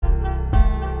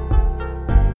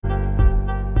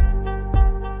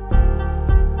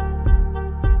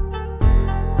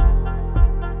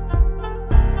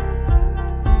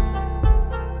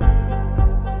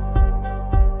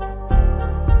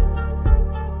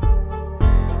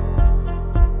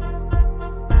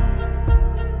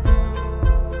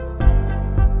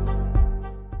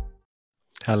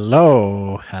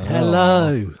Hello, hello.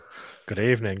 Hello. Good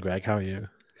evening, Greg. How are you?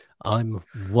 I'm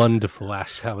wonderful,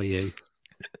 Ash. How are you?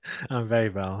 I'm very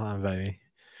well. I'm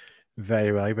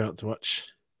very well. You've been up to much?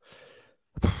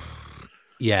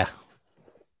 Yeah,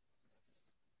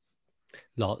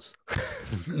 lots.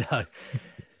 No,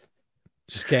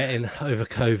 just getting over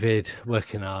COVID,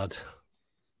 working hard.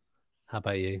 How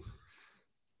about you?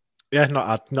 Yeah,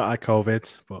 not had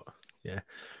COVID, but yeah,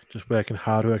 just working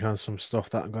hard, working on some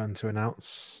stuff that I'm going to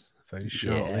announce very Yeah,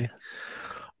 shortly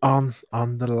on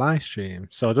the live stream.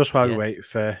 So just while we yeah. wait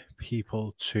for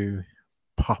people to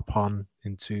pop on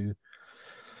into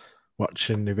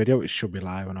watching the video, which should be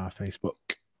live on our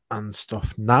Facebook and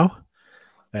stuff now.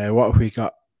 What have we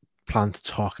got planned to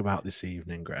talk about this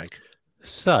evening, Greg?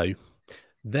 So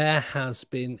there has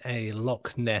been a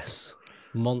Loch Ness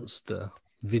monster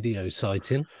video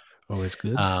sighting. Always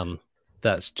good. Um,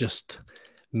 that's just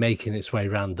making its way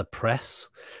around the press.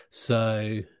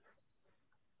 So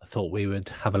I thought we would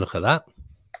have a look at that.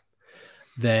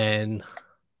 Then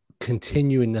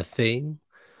continuing the theme,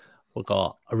 we've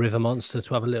got a river monster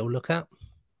to have a little look at.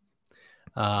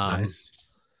 Nice.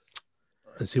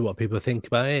 And see what people think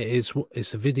about it.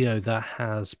 It's a video that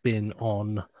has been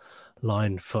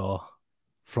online for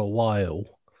a while,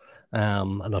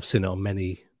 and I've seen it on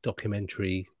many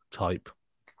documentary type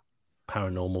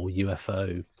paranormal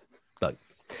UFO like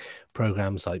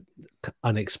programs like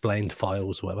Unexplained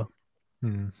Files, whatever.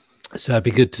 So it'd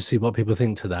be good to see what people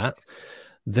think to that.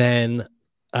 Then,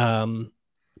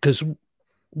 because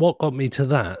what got me to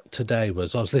that today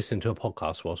was I was listening to a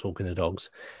podcast whilst walking the dogs,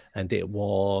 and it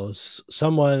was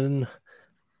someone.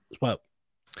 Well,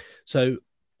 so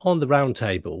on the round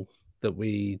table that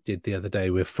we did the other day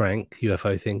with Frank,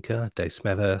 UFO thinker, Dave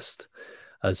Smethurst,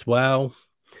 as well,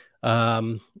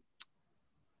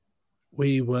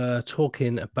 we were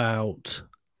talking about.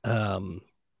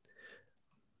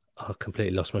 I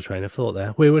completely lost my train of thought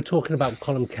there. We were talking about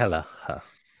Colin Kelleher.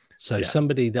 So Yeah.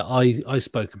 somebody that I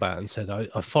spoke about and said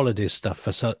I followed his stuff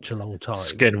for such a long time.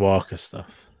 Skinwalker stuff.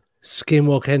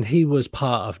 Skinwalker, and he was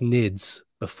part of NIDS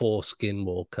before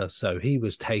Skinwalker. So he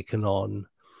was taken on.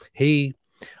 He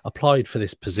applied for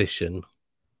this position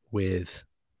with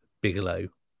Bigelow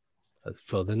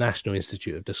for the National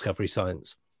Institute of Discovery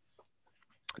Science.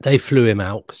 They flew him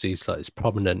out because he's like this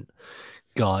prominent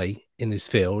guy in his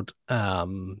field.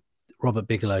 Robert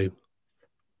Bigelow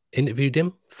interviewed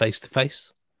him face to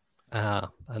face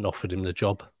and offered him the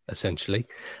job essentially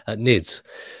at NIDS.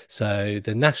 So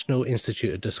the National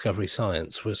Institute of Discovery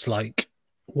Science was like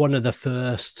one of the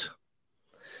first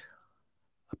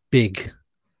big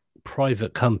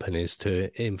private companies to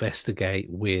investigate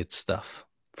weird stuff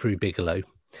through Bigelow.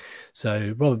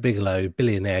 So Robert Bigelow,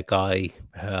 billionaire guy,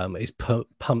 he's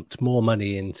pumped more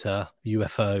money into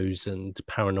UFOs and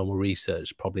paranormal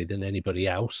research probably than anybody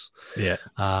else. Yeah.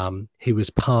 He was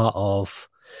part of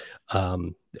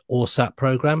the ORSAP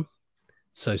program.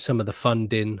 So some of the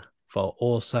funding for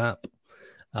ORSAP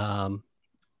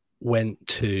went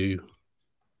to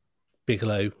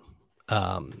Bigelow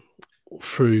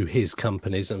through his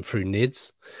companies and through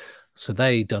NIDS. So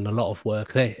they done a lot of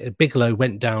work. Bigelow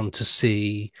went down to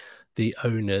see the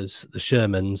owners, the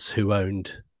Shermans, who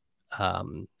owned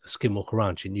Skinwalker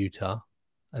Ranch in Utah,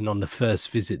 and on the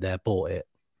first visit there bought it.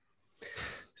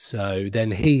 So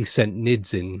then he sent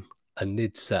NIDS in, and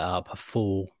NIDS set up a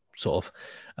full sort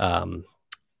of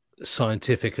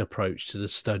scientific approach to the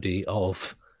study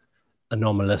of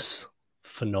anomalous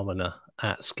phenomena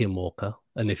at Skinwalker.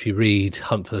 And if you read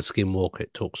Hunt for the Skinwalker,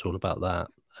 it talks all about that.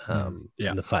 And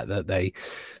the fact that they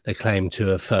claim to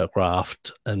have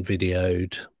photographed and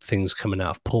videoed things coming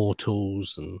out of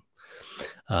portals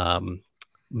and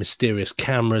mysterious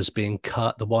cameras being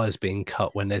cut, the wires being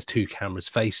cut when there's two cameras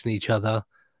facing each other,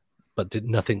 but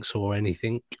nothing saw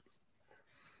anything.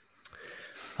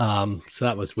 So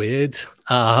that was weird.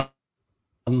 I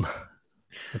don't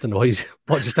know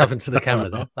what just happened to the camera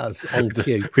there. That's on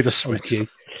cue. With a switch.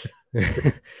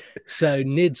 So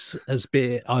NIDS has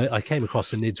been. I came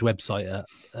across the NIDS website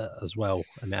as well,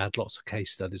 and they had lots of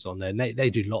case studies on there. And they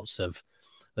do lots of.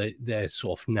 They're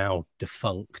sort of now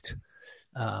defunct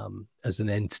as an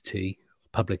entity,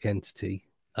 public entity.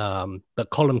 But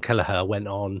Colin Kelleher went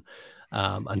on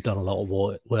and done a lot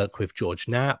of work with George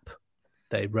Knapp.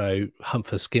 They wrote Hunt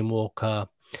for Skinwalker.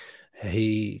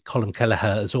 Colin Kelleher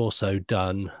has also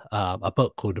done a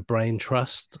book called The Brain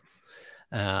Trust.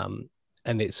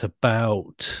 And it's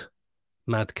about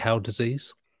mad cow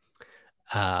disease.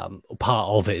 Part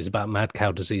of it is about mad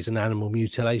cow disease and animal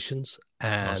mutilations,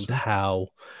 and how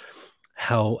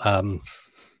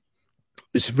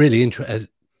it's really interesting.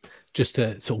 just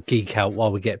to sort of geek out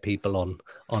while we get people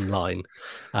online.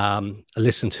 I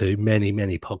listened to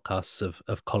many podcasts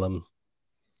of Colin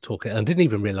talking, and I didn't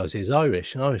even realize he was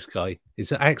Irish. An Irish guy.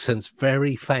 His accent's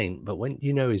very faint, but when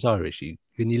you know he's Irish,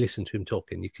 when you listen to him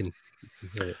talking, you can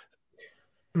hear it.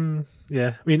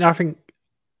 Yeah, I mean, I think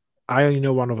I only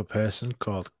know one other person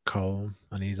called Colm,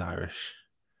 and he's Irish.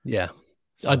 Yeah,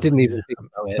 So, I didn't even think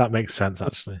about it. That makes sense,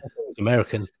 actually. He's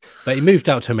American, but he moved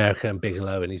out to America and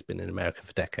Bigelow, and he's been in America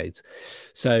for decades.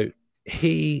 So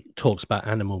he talks about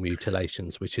animal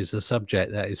mutilations, which is a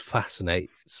subject that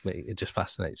fascinates me. It just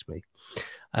fascinates me.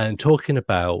 And talking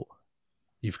about,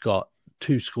 you've got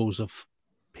two schools of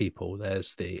people.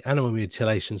 There's the animal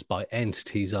mutilations by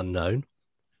entities unknown,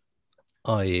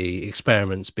 i.e.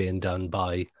 experiments being done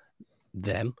by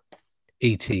them,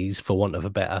 ETs, for want of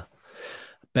a better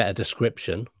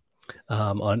description,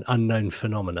 on unknown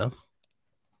phenomena.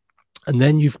 And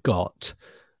then you've got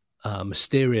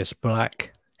mysterious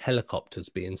black helicopters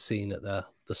being seen at the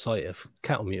site of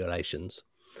cattle mutilations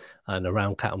and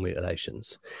around cattle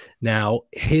mutilations. Now,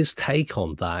 his take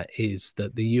on that is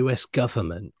that the US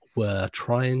government were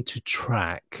trying to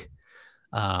track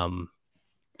BSE,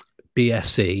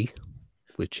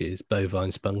 which is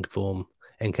bovine spongiform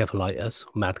encephalitis,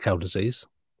 mad cow disease.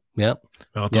 Yep.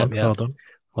 Well done.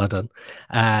 Well done.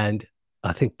 And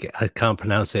I think I can't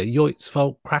pronounce it.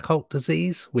 Creutzfeldt-Jakob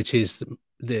disease, which is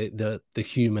the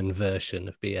human version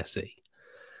of BSE.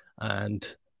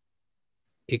 And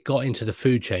it got into the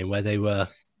food chain where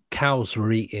cows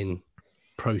were eating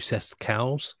processed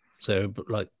cows. So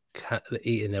like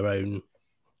eating their own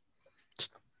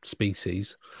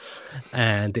species.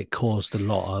 And it caused a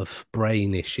lot of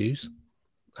brain issues,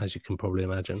 as you can probably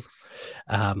imagine.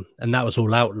 And that was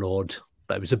all outlawed.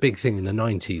 But it was a big thing in the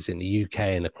 90s in the UK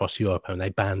and across Europe, and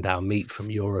they banned our meat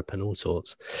from Europe and all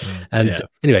sorts.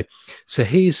 Anyway, so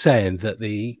he's saying that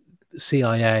the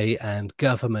CIA and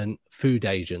government food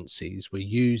agencies were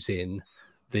using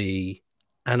the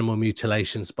animal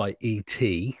mutilations by ET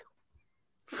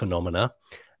phenomena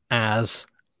as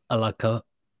a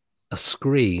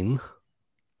screen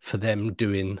for them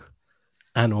doing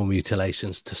animal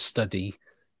mutilations to study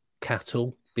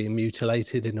cattle being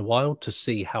mutilated in the wild, to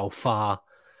see how far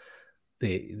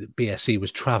the BSE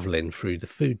was traveling through the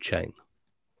food chain.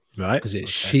 Right. Because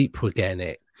sheep were getting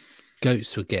it,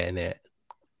 goats were getting it,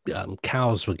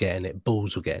 cows were getting it,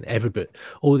 bulls were getting it, everybody,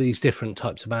 all these different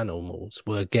types of animals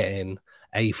were getting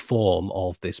a form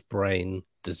of this brain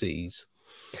disease.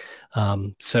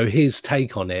 So his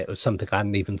take on it was something I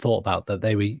hadn't even thought about, that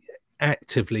they were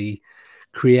actively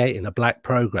creating a black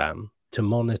program to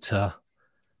monitor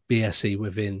BSE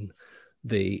within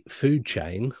the food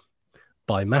chain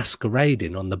by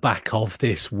masquerading on the back of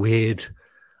this weird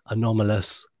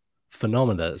anomalous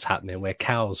phenomena that's happening, where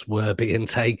cows were being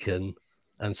taken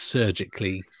and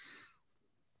surgically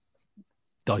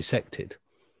dissected.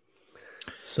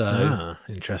 So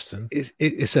interesting.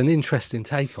 It's an interesting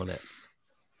take on it.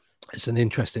 It's an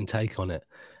interesting take on it.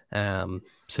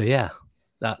 So yeah,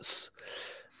 that's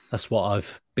what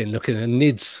I've been looking at.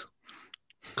 Nid's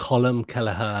Colm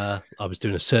Kelleher, I was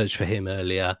doing a search for him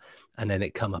earlier, and then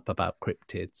it come up about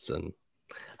cryptids and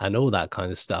all that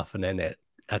kind of stuff, and then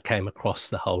I came across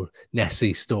the whole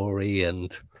Nessie story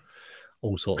and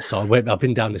all sorts. So I've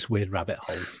been down this weird rabbit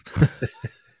hole.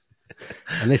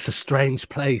 And it's a strange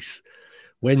place.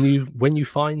 When you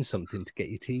find something to get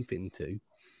your teeth into,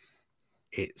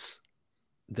 it's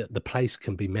the place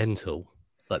can be mental.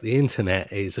 Like the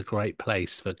internet is a great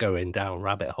place for going down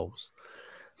rabbit holes.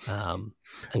 And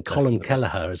Colm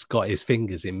Kelleher has got his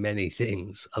fingers in many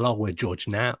things, along with George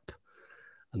Knapp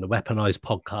and the Weaponized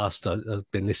podcast. I've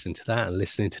been listening to that and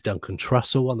listening to Duncan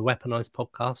Trussell on the Weaponized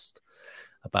podcast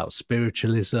about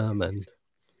spiritualism, and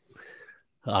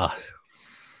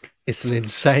it's an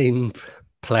insane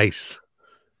place.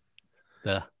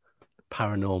 The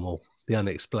paranormal, the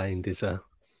unexplained is a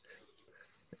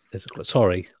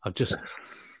sorry, I've just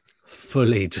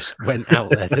fully just went out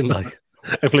there, didn't I?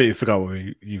 I completely forgot what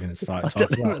we even started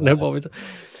talking about. No,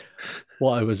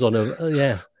 what I was on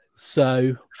yeah.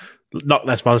 So Loch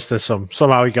Ness Monster,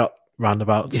 somehow we got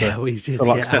roundabout to we did the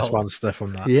Loch Ness Monster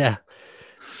from that. Yeah.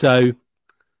 So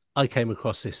I came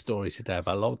across this story today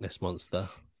about Loch Ness Monster,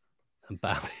 and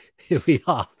bam, here we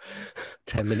are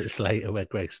 10 minutes later, where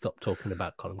Greg stopped talking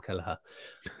about Colm Kelleher.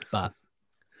 But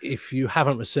if you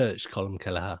haven't researched Colm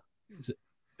Kelleher, he's a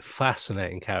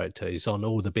fascinating character. He's on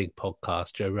all the big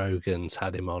podcasts. Joe Rogan's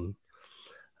had him on.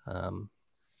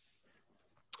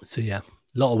 So yeah,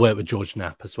 a lot of work with George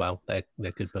Knapp as well. They're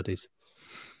good buddies.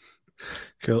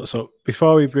 Cool. So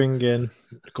before we bring in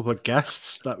a couple of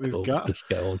guests that we've Cool. got, Let's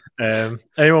get on.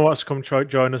 anyone wants to come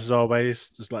join us as always,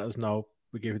 just let us know.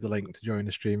 We give you the link to join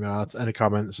the StreamYard. Any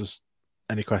comments, just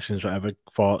any questions, whatever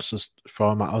thoughts, just throw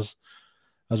them at us.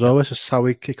 As always, just how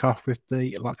we kick off with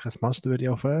the Loch Ness Monster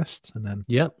video first, and then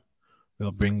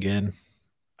we'll bring in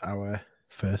our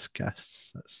first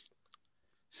guests. Let's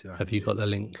see. Have you got the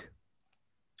link?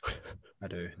 I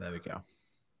do. There we go.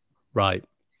 Right.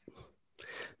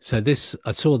 So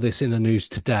I saw this in the news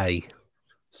today.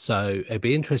 So it'd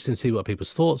be interesting to see what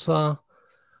people's thoughts are.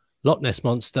 Loch Ness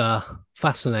Monster,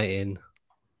 fascinating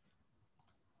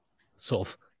sort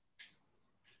of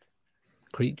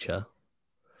creature.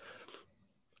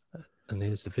 And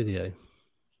here's the video.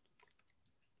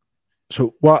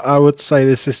 So what I would say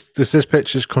this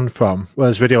picture's come from, well,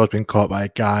 this video has been caught by a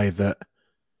guy that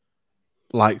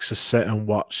likes to sit and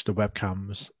watch the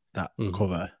webcams that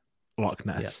cover Loch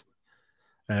Ness.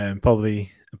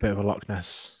 Probably a bit of a Loch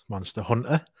Ness Monster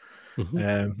hunter,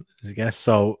 I guess.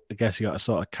 So I guess you got to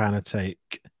sort of kind of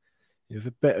take with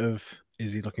a bit of,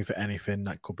 is he looking for anything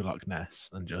that could be Loch Ness,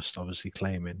 and just obviously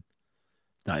claiming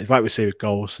that it's like we see with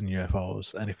ghosts and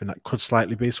UFOs, anything that could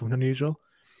slightly be something unusual.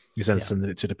 He's then sending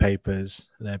it to the papers.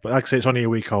 But like I say, it's only a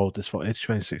week old, this footage,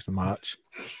 26th of March.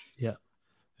 Yeah.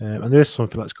 And there's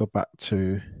something, let's go back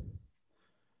to,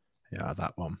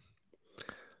 that one.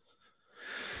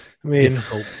 I mean,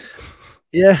 difficult.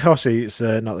 Yeah, obviously it's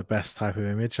not the best type of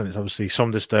image, and it's obviously some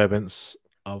disturbance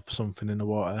of something in the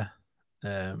water.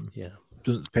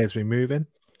 Doesn't appear to be moving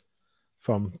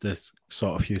from the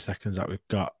sort of few seconds that we've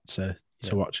got to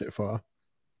watch it for.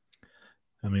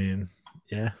 I mean,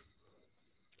 yeah.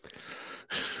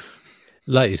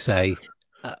 Like you say,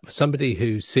 somebody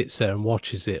who sits there and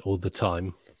watches it all the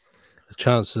time, the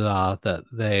chances are that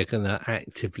they're going to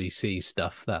actively see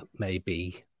stuff that may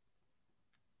be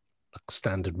a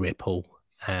standard ripple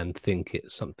and think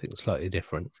it's something slightly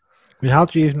different. I mean, how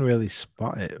do you even really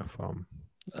spot it from?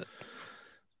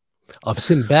 I've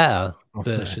seen better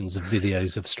versions of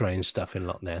videos of strange stuff in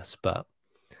Loch Ness, but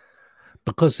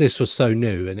because this was so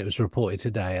new and it was reported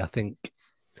today, I think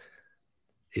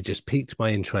it just piqued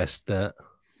my interest that...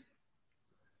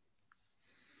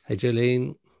 Hey,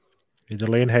 Jolene. Hey,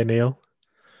 Jolene. Hey, Neil.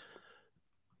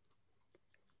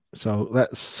 So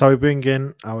we bring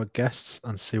in our guests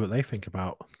and see what they think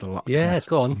about the Loch Ness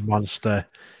Monster.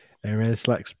 Anyways,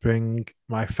 let's bring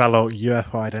my fellow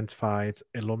UFO identified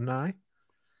alumni,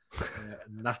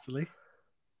 Natalie.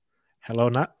 Hello,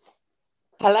 Nat.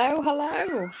 Hello.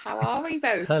 How are we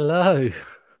both? Hello.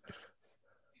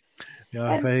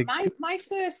 My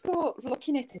first thought of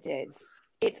looking at it is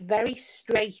it's very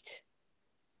straight.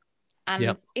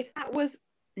 And if that was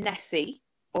Nessie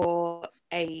or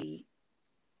a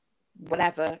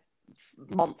whatever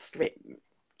monster,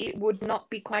 it would not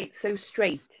be quite so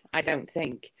straight, I don't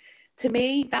think. To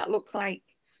me, that looks like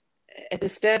a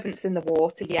disturbance in the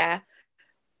water,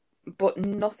 but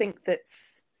nothing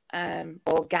that's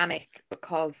organic,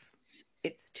 because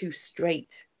it's too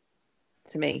straight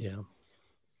to me.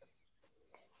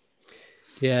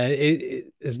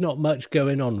 There's not much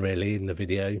going on really in the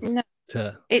video. No,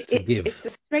 it's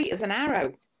as straight as an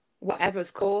arrow, whatever's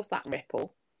caused that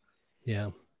ripple.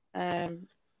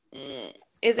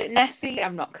 Is it Nessie?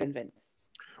 I'm not convinced.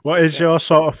 What is your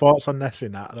sort of thoughts on Nessie,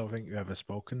 Nat? I don't think you've ever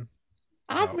spoken.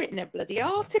 I've written a bloody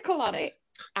article on it,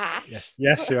 Ash.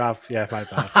 Yes, you have. Yeah, my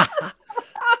bad.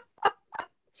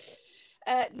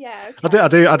 Okay.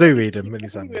 I do read them.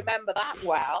 Remember that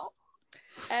well.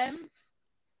 I'm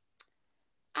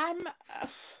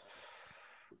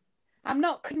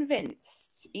not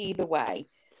convinced either way.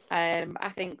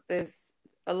 I think there's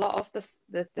a lot of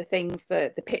the things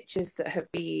that the pictures that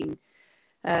have been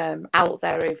out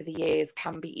there over the years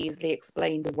can be easily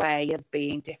explained away as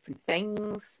being different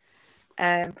things.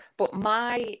 But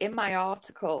in my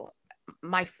article,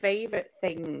 my favorite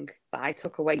thing that I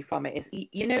took away from it is,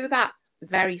 you know, that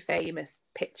very famous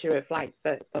picture of like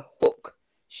the hook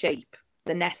shape,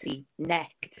 the Nessie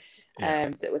neck,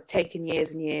 that was taken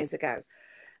years and years ago.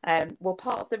 Well,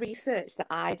 part of the research that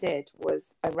I did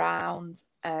was around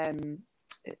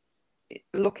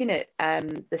looking at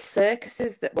the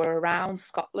circuses that were around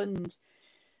Scotland,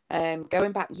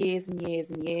 going back years and years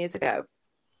and years ago.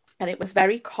 And it was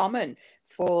very common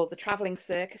for the travelling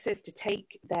circuses to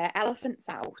take their elephants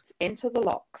out into the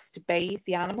lochs to bathe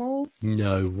the animals.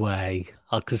 No way.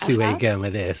 I can see where you're going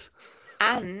with this.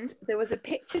 And there was a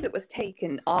picture that was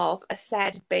taken of a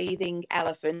said bathing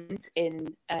elephant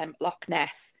in Loch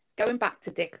Ness, going back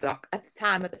to Dick Dock at the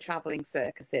time of the travelling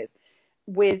circuses,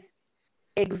 with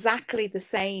exactly the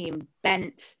same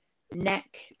bent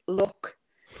neck look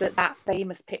that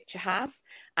famous picture has.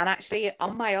 And actually,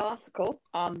 on my article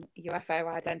on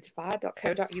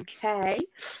ufoidentified.co.uk,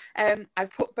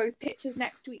 I've put both pictures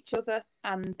next to each other,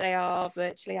 and they are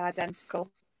virtually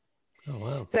identical. Oh,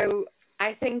 wow. So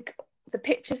I think the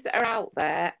pictures that are out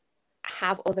there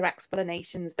have other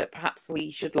explanations that perhaps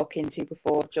we should look into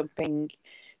before jumping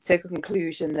to a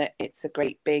conclusion that it's a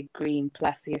great big green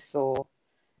plesiosaur,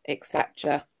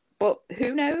 etc. But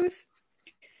who knows?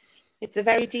 It's a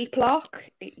very deep loch.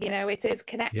 You know, it is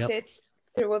connected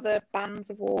through other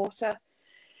bands of water.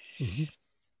 Mm-hmm.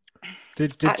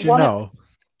 Did you know?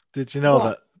 Did you know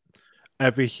that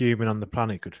every human on the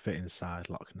planet could fit inside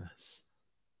Loch Ness?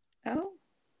 Oh,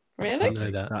 I really?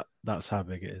 know that. That's how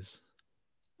big it is.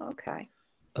 Okay.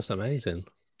 That's amazing.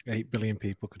 8 billion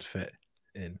people could fit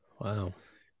in. Wow.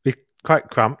 Be quite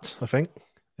cramped, I think.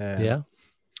 Yeah.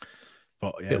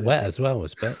 But yeah, Bit wet as well, I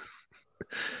bet.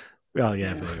 Well,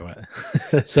 yeah, very wet.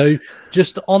 So,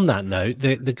 just on that note,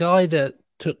 the guy that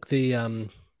took the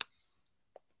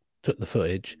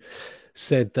footage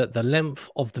said that the length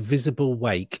of the visible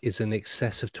wake is in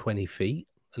excess of 20 feet,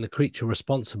 and the creature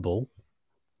responsible,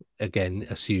 again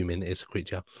assuming it's a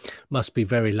creature, must be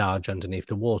very large underneath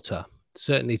the water.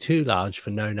 Certainly too large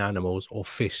for known animals or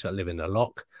fish that live in the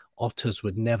loch. Otters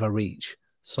would never reach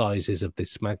sizes of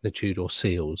this magnitude, or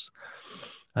seals.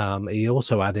 He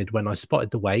also added, when I spotted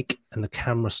the wake and the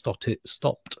camera stopped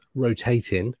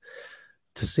rotating,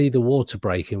 to see the water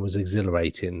breaking was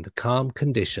exhilarating. The calm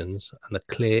conditions and the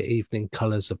clear evening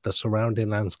colours of the surrounding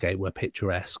landscape were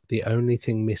picturesque. The only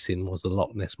thing missing was the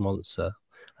Loch Ness monster,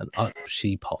 and up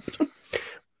she popped.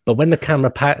 But when the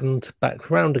camera patterned back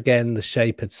round again, the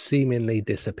shape had seemingly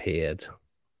disappeared.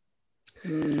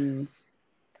 Yeah.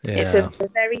 Yeah. It's a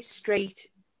very straight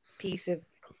piece of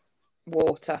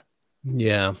water.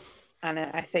 Yeah. And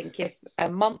I think if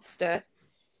a monster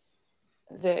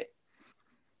that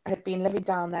had been living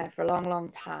down there for a long, long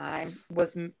time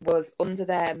was under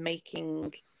there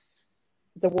making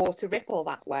the water ripple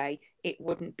that way, it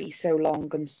wouldn't be so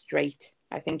long and straight.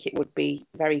 I think it would be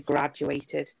very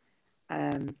graduated.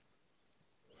 But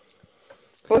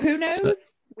who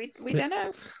knows? We don't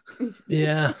know.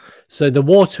 Yeah. So the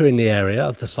water in the area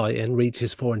of the sighting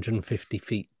reaches 450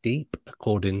 feet deep,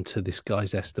 according to this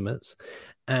guy's estimates.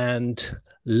 And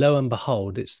lo and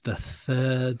behold, it's the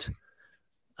third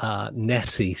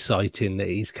Nessie sighting that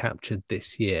he's captured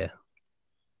this year.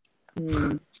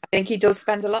 I think he does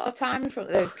spend a lot of time in front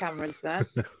of those cameras then.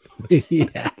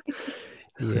 Yeah.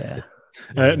 Yeah.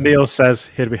 Neil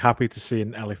says he'd be happy to see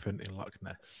an elephant in Loch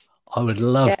Ness. I would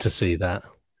love to see that.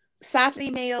 Sadly,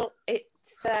 Neil, it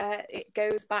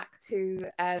goes back to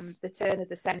the turn of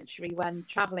the century when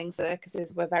travelling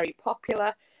circuses were very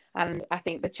popular, and I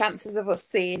think the chances of us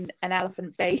seeing an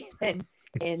elephant bathing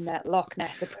in Loch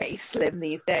Ness are pretty slim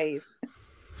these days.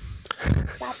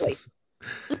 Sadly.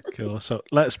 Cool. So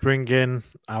let's bring in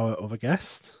our other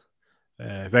guest,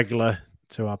 regular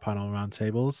to our panel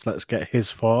roundtables. Let's get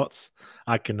his thoughts.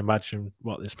 I can imagine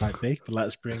what this might be, but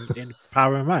let's bring in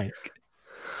Power Mike.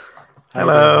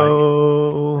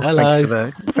 Hello.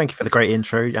 Hello. Thank you for the great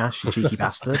intro, Ash, you cheeky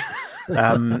bastard.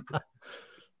 I'm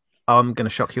going to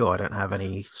shock you. I don't have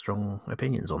any strong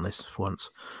opinions on this for once.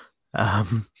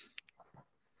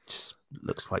 Just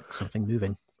looks like something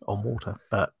moving on water,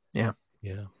 but yeah.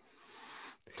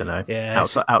 Don't know. Yeah,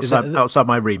 outside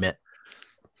my remit.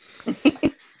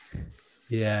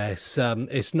 Yeah,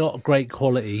 it's not great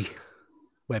quality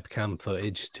webcam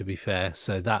footage, to be fair.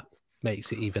 So that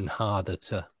makes it even harder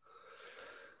to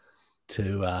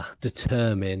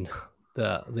determine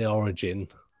the origin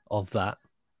of that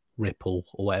ripple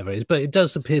or whatever it is. But it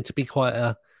does appear to be quite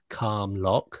a calm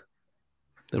loch.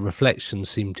 The reflections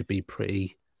seem to be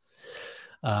pretty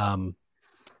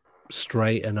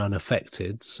straight and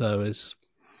unaffected. So it's,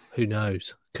 who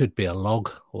knows? Could be a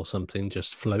log or something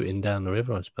just floating down the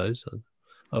river, I suppose,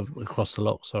 across the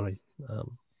loch. Sorry.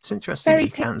 It's interesting. Very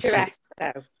you can picturesque,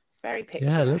 though. Very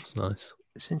picturesque. Yeah, it looks nice.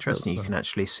 It's interesting. You can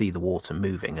actually see the water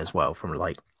moving as well from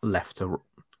like left to.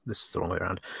 This is the wrong way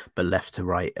around, but left to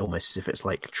right, almost as if it's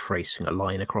like tracing a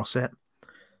line across it.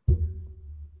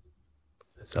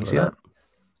 Let's You have a see that? look.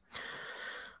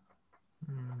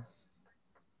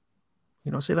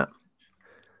 You not see that?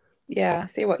 Yeah, I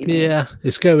see what you mean. Yeah,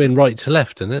 it's going right to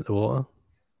left, isn't it, the water?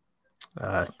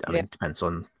 I mean, it depends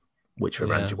on which way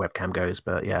around your webcam goes,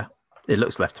 but yeah, it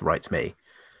looks left to right to me.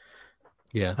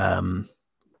 Yeah.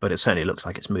 But it certainly looks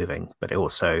like it's moving. But it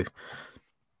also,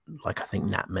 like I think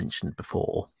Nat mentioned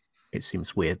before, it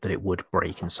seems weird that it would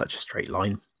break in such a straight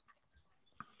line,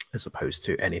 as opposed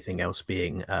to anything else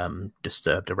being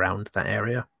disturbed around that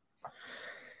area.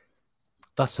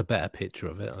 That's a better picture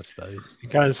of it, I suppose. You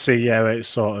can see, where it's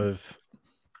sort of,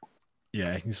 you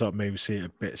can sort of maybe see it a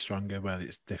bit stronger where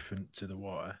it's different to the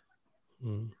water.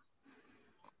 Mm.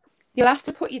 You'll have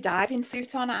to put your diving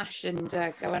suit on, Ash, and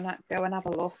go and have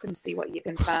a look and see what you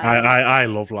can find. I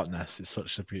love Loch Ness. It's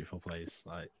such a beautiful place.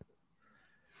 Like,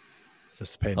 it's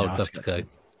just a pain in the I'd arse love to to get go.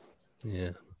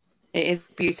 Yeah. It is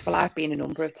beautiful. I've been a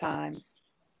number of times,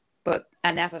 but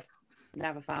I never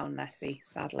found Nessie,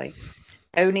 sadly.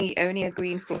 Only a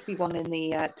green fluffy one in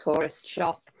the tourist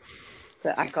shop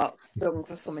that I got stung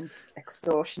for some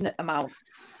extortionate amount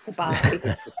to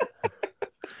buy.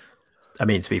 I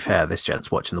mean, to be fair, this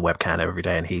gent's watching the webcam every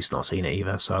day and he's not seen it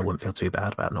either, so I wouldn't feel too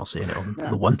bad about not seeing it on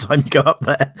the one time you go up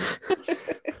there.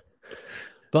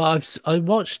 But I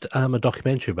watched a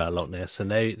documentary about Loch Ness,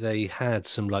 and they had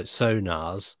some like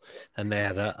sonars, and they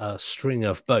had a string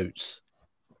of boats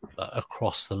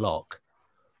across the loch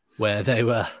where they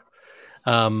were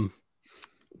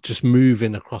just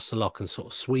moving across the loch and sort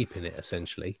of sweeping it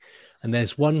essentially. And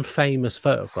there's one famous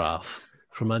photograph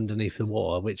from underneath the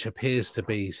water, which appears to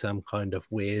be some kind of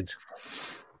weird,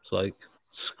 it's like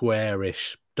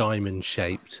squarish,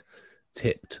 diamond-shaped,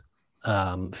 tipped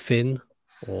fin,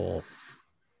 or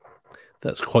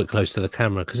that's quite close to the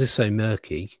camera because it's so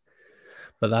murky.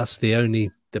 But that's the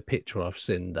picture I've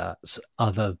seen that's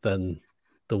other than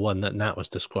the one that Nat was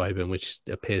describing, which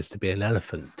appears to be an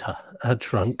elephant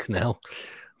trunk now.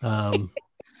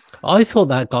 I thought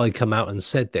that guy come out and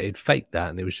said that he'd faked that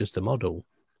and it was just a model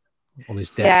on his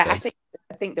deathbed. Yeah,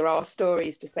 I think there are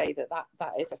stories to say that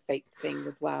is a fake thing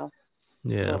as well.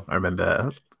 Yeah. I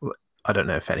remember, I don't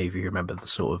know if any of you remember the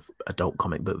sort of adult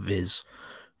comic book Viz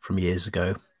from years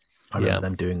ago. I remember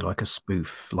them doing like a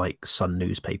spoof, like Sun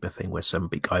newspaper thing where some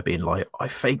big guy being like, I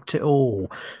faked it all.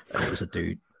 And it was a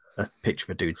picture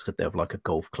of a dude stood there with like a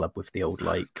golf club with the old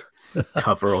like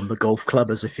cover on the golf club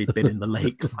as if he'd been in the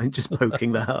lake, like just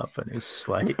poking that up. And it was just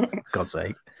like, God's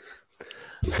sake.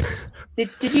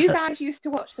 Did you guys used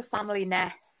to watch the Family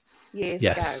Ness years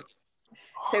ago?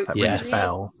 So that rings a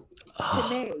bell. To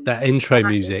me, that intro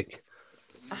music.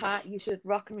 You should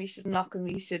rock 'em, you should knock 'em,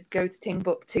 you should go to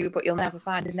Timbuktu, but you'll never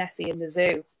find a Nessie in the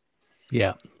zoo.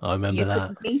 Yeah, I remember that. You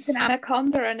could meet an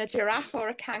anaconda and a giraffe or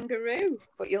a kangaroo,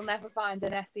 but you'll never find a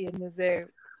Nessie in the zoo.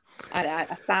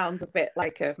 I sound a bit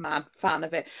like a fan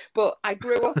of it, but I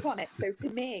grew up on it. So to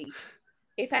me,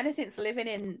 if anything's living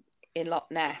in Loch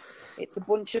Ness, it's a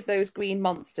bunch of those green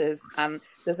monsters, and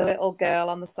there's a little girl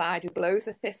on the side who blows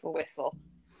a thistle whistle,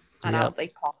 and out they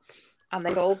pop, and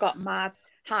they've all got mad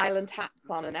Highland hats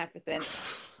on and everything.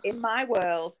 In my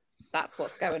world, that's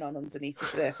what's going on underneath the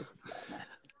surface of Loch Ness.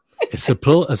 It's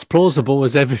as plausible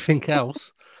as everything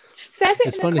else. Says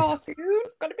it in a cartoon.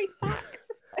 It's got to be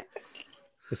fact.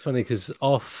 It's funny because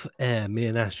off air, me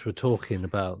and Ash were talking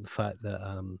about the fact that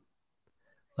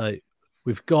like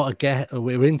we've got to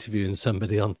we're interviewing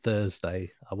somebody on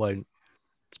Thursday. I won't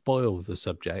spoil the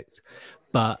subject,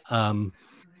 but I'm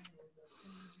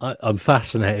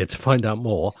fascinated to find out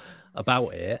more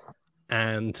about it.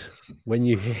 And when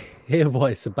you hear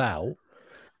what it's about,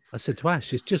 I said to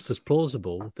Ash, it's just as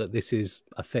plausible that this is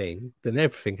a thing than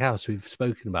everything else we've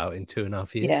spoken about in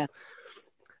 2.5 years. Yeah.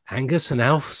 Angus and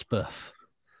Elspeth.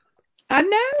 I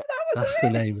know that's the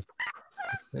name.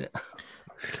 Yeah.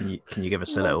 Can you give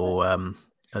us a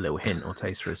little hint or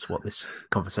taste for us what this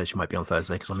conversation might be on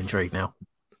Thursday? Because I'm intrigued now.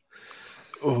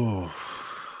 Oh,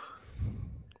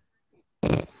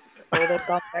 they've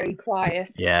gone very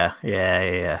quiet. Yeah.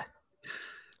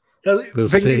 We'll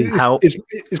see.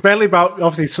 It's mainly about,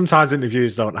 obviously, sometimes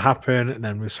interviews don't happen, and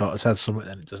then we've sort of said something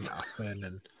and it doesn't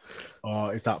happen,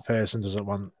 or if that person doesn't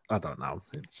want, I don't know.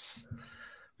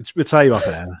 We'll tell you off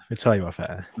air.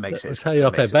 Makes it. We'll tell you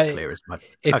off air. Clear as mud.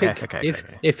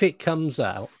 If it comes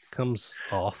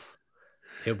off,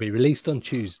 it'll be released on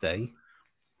Tuesday.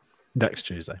 Next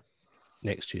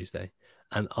Tuesday.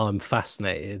 And I'm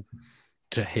fascinated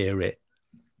to hear it.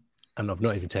 And I've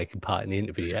not even taken part in the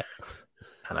interview yet.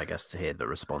 And I guess to hear the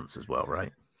response as well,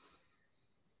 right?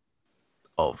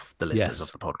 Of the listeners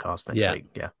of the podcast next week.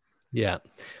 Yeah.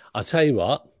 I'll tell you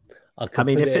what. I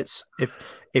mean,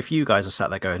 if you guys are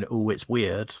sat there going, "Oh, it's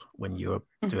weird," when you're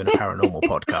doing a paranormal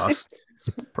podcast, it's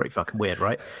pretty fucking weird,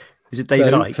 right? Is it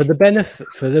David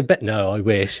Icke? No, I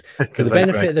wish. For the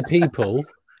benefit of the people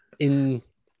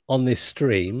on this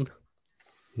stream,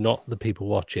 not the people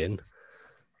watching,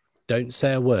 don't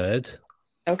say a word.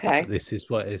 Okay. This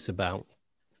is what it's about.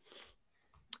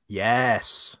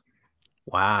 Yes.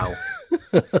 Wow.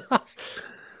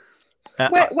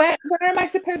 Where am I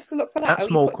supposed to look for that?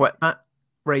 That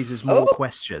raises more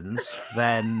questions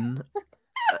than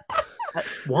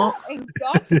what? In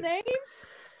God's name?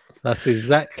 That's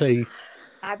exactly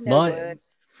I've no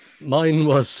words. Mine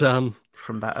was from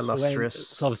that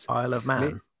illustrious Isle of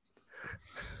Man.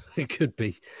 It could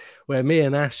be where me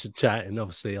and Ash are chatting,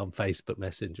 obviously on Facebook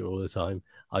Messenger all the time.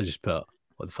 I just put,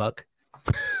 "What the fuck?"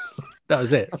 That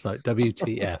was it. It's like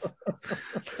WTF.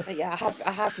 Yeah,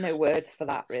 I have no words for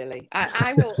that, really.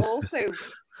 I will also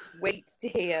wait to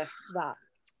hear that.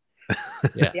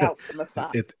 Yeah, the outcome of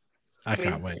that. I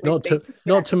can't wait.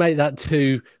 Not to make that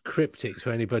too cryptic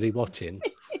to anybody watching,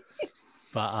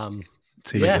 but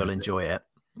you'll enjoy it,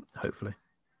 hopefully.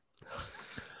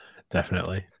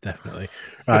 Definitely.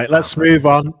 Right, let's move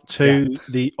on to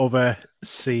the other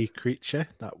sea creature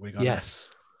that we're going to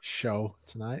show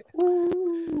tonight.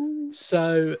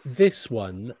 So this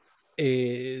one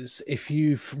is, if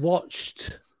you've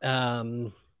watched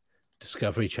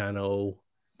Discovery Channel,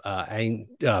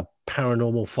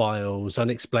 Paranormal Files,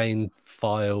 Unexplained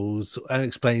Files,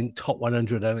 Unexplained Top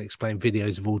 100 Unexplained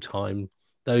Videos of All Time,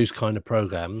 those kind of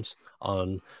programs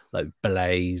on like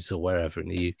Blaze or wherever in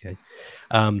the UK,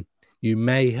 you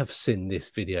may have seen this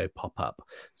video pop up.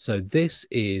 So this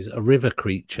is a river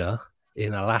creature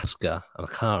in Alaska, and I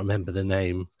can't remember the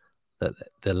name that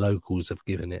the locals have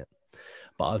given it,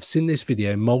 but I've seen this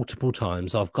video multiple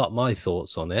times. I've got my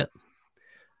thoughts on it,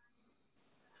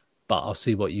 but I'll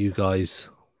see what you guys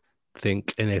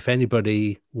think. And if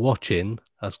anybody watching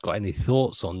has got any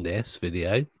thoughts on this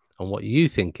video and what you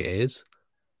think it is,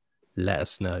 let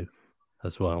us know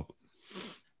as well.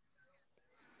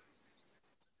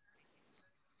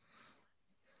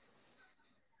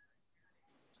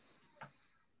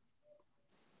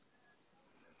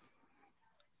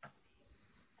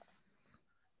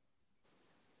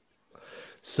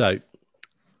 So,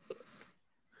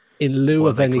 in lieu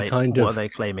of any kind of what are they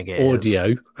claiming it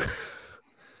audio,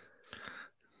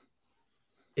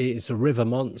 it's a river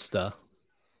monster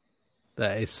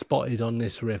that is spotted on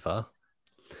this river.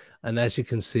 And as you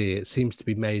can see, it seems to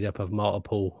be made up of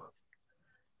multiple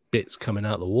bits coming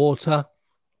out of the water.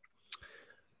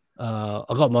 I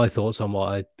got my thoughts on what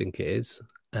I think it is.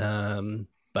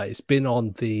 But it's been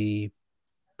on the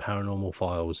Paranormal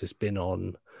Files. It's been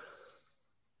on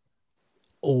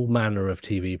all manner of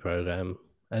TV program,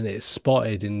 and it's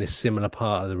spotted in this similar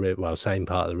part of the river, well, same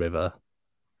part of the river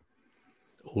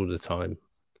all the time.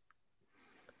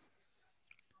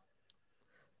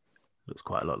 Looks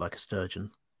quite a lot like a sturgeon,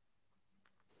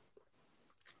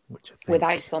 which I think, with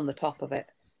ice on the top of it.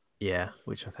 Yeah,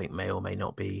 which I think may or may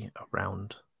not be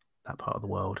around that part of the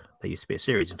world. There used to be a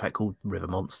series, in fact, called River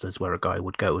Monsters, where a guy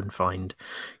would go and find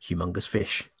humongous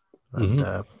fish,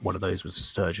 and one of those was a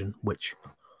sturgeon, which...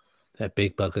 They're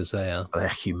big buggers, they are. They're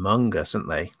humongous, aren't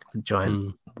they?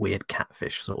 Giant, weird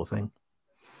catfish sort of thing.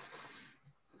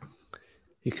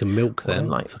 You can milk them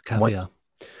for caviar.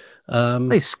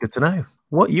 It's good to know.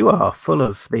 What you are full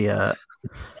of the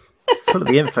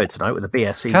info tonight with the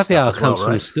BSE caviar stuff comes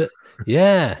right? from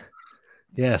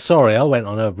yeah. Sorry, I went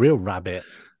on a real rabbit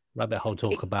hole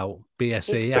talk about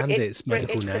BSE and its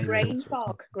medical name. It's the brain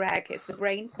fog, Greg. It's the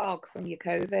brain fog from your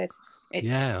COVID.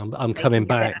 I'm coming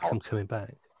back. I'm coming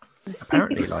back.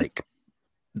 Apparently, like,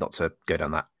 not to go down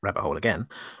that rabbit hole again,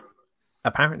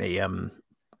 apparently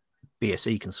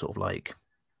BSE can sort of like,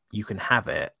 you can have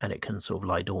it and it can sort of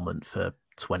lie dormant for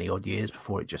 20 odd years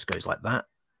before it just goes like that.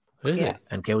 Really?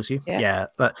 And kills you. Yeah.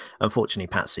 But unfortunately,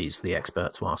 Patsy's the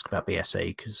expert to ask about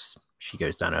BSE because she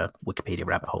goes down a Wikipedia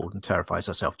rabbit hole and terrifies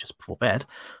herself just before bed.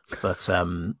 But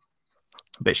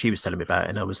she was telling me about it,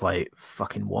 and I was like,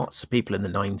 fucking what? So people in the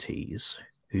 90s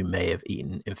who may have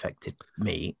eaten infected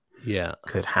meat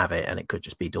could have it, and it could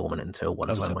just be dormant until one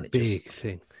time when it just... big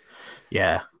thing.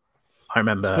 Yeah. I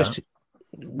remember... Especially,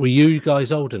 were you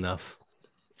guys old enough?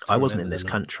 I wasn't in this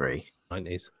country.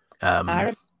 90s.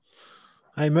 I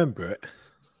remember it.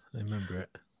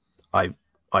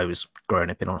 I was growing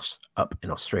up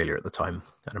in Australia at the time,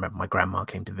 and I remember my grandma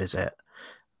came to visit,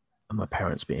 and my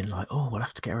parents being like, "Oh, we'll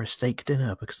have to get her a steak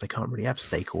dinner because they can't really have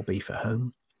steak or beef at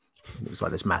home." And it was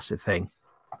like this massive thing.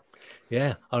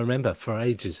 Yeah, I remember for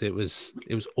ages it was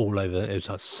all over. It was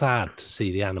like sad to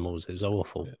see the animals. It was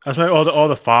awful. That's why all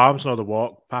the farms and all the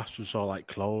walk paths was all like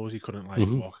closed. You couldn't like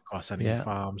walk across any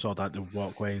farms, or like the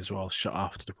walkways were all shut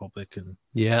off to the public. And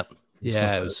it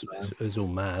was all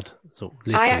mad. So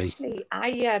literally,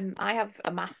 I have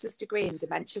a master's degree in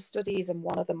dementia studies, and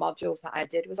one of the modules that I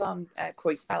did was on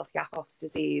Creutzfeldt-Jakob's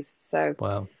disease. So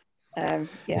wow,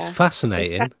 it's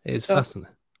fascinating. It's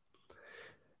fascinating.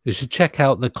 You should check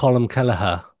out the Colin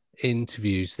Kelleher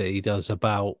interviews that he does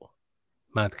about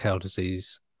mad cow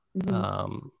disease.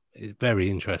 It's very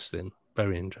interesting.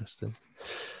 Very interesting.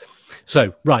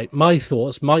 So, right, my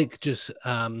thoughts. Mick just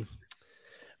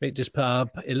put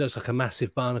up, it looks like a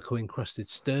massive barnacle encrusted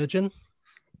sturgeon.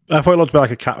 I thought it looked a bit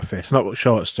like a catfish. Not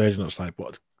sure what sturgeon looks like,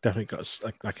 but definitely got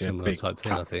like a Similar big type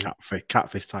thing, I think.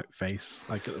 catfish type face,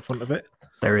 like at the front of it.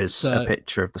 There is a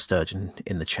picture of the sturgeon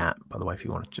in the chat, by the way, if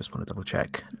you want to double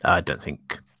check. I don't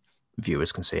think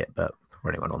viewers can see it, but for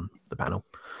anyone on the panel.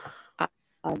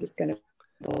 I'm just going to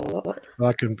look.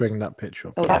 I can bring that picture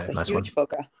up. Oh, that's a nice huge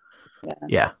bugger.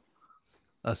 Yeah.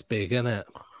 That's big, isn't it?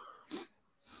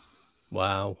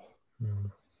 Wow.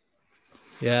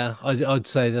 Yeah, I'd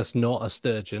say that's not a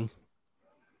sturgeon,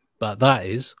 but that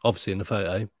is obviously in the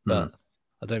photo, but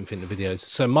I don't think the video is.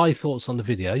 So my thoughts on the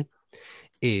video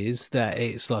is that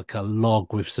it's like a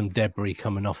log with some debris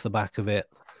coming off the back of it.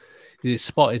 It's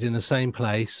spotted in the same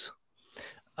place.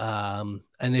 And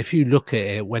if you look at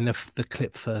it, when the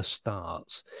clip first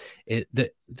starts,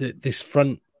 this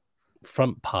front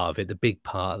part of it, the big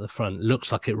part of the front,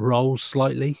 looks like it rolls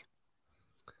slightly.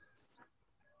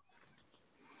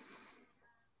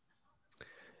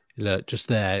 Look, just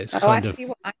there. It's kind of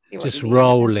just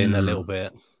rolling a little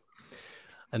bit.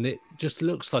 And it just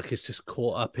looks like it's just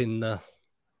caught up in the...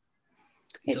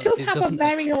 It does have a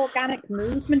very organic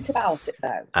movement about it,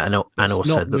 though. And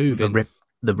also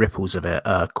the ripples of it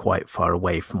are quite far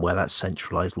away from where that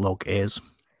centralized log is.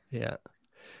 Yeah.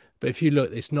 But if you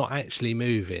look, it's not actually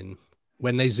moving.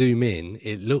 When they zoom in,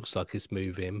 it looks like it's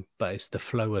moving, but it's the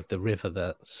flow of the river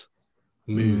that's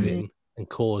moving and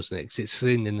causing it. 'Cause it's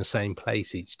sitting in the same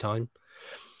place each time.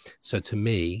 So to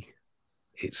me,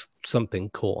 it's something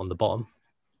caught on the bottom,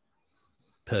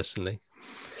 personally.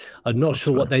 I'm not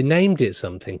sure what they named it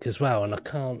something as well, and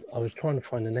I was trying to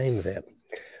find the name of it.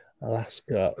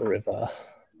 Alaska River.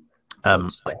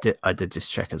 I did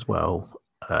just check as well.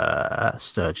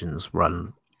 Sturgeons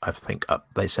run, I think,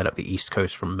 they set up the east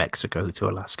coast from Mexico to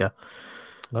Alaska.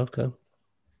 Okay.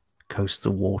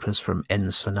 Coastal waters from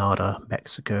Ensenada,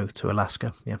 Mexico to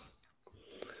Alaska. Yeah.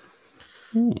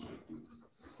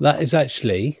 That is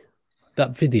actually,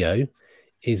 that video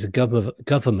is a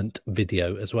government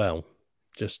video as well,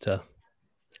 just to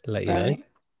let you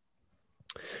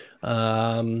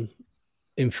know.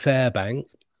 In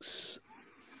Fairbanks,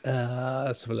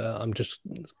 let's have a look. I'm just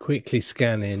quickly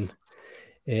scanning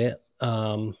it.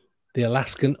 The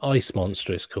Alaskan ice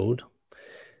monster is called.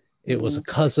 It was a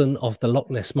cousin of the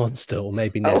Loch Ness monster, or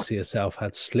maybe Nessie herself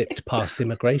had slipped past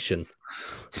immigration.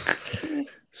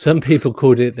 Some people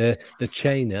called it the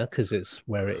Chainer because it's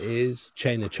where it is.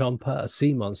 Chainer chomper, a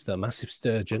sea monster, a massive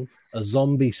sturgeon, a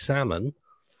zombie salmon,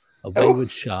 a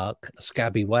wayward shark, a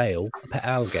scabby whale, a pet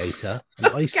alligator, an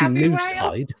icy moose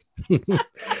hide,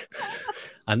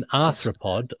 an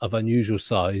arthropod of unusual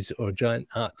size, or a giant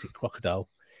Arctic crocodile.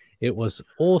 It was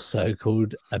also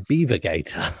called a beaver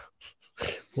gator,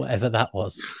 whatever that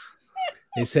was.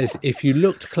 It says if you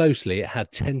looked closely, it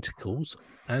had tentacles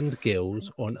and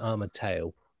gills or an armored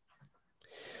tail.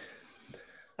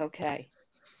 Okay.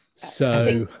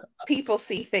 So people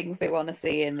see things they want to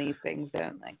see in these things,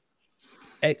 don't they?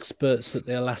 Experts at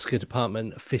the Alaska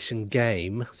Department of Fish and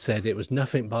Game said it was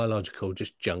nothing biological,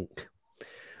 just junk.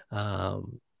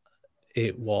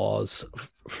 It was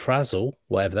frazzle,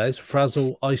 whatever that is,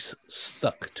 frazzle ice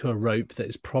stuck to a rope that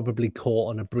is probably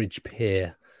caught on a bridge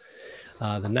pier.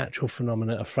 The natural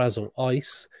phenomenon of frazzle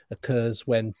ice occurs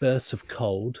when bursts of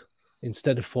cold,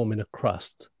 instead of forming a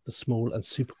crust, the small and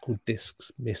supercooled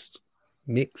discs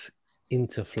mix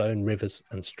into flowing rivers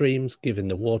and streams, giving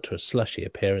the water a slushy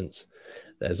appearance.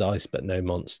 There's ice, but no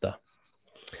monster.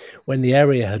 When the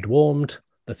area had warmed,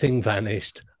 the thing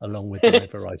vanished along with the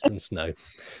river ice and snow.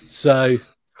 So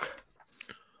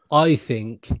I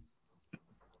think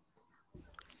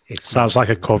it sounds like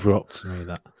a cover-up to me,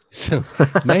 that. So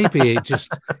maybe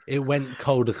it went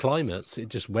colder climates. It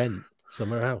just went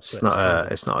somewhere else. It's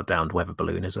not a downed weather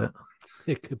balloon, is it?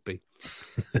 It could be.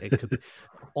 It could be.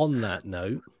 On that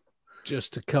note,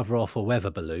 just to cover off a weather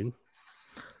balloon.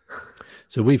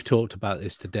 So we've talked about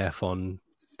this to death on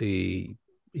the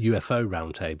UFO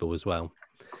roundtable as well.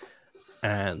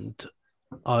 And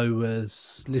I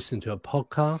was listening to a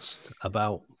podcast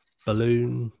about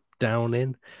balloon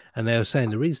downing, and they were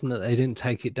saying the reason that they didn't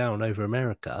take it down over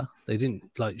America, they didn't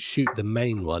shoot the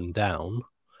main one down,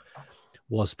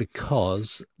 was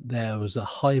because there was a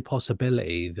high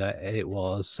possibility that it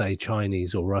was, say,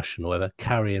 Chinese or Russian or whatever,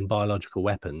 carrying biological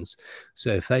weapons.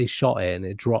 So if they shot it and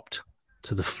it dropped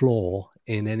to the floor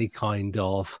in any kind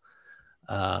of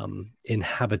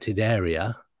inhabited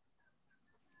area,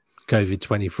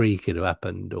 COVID-23 could have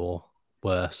happened, or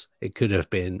worse, it could have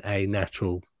been a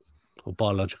natural or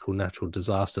biological natural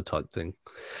disaster type thing.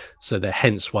 So that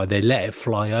hence why they let it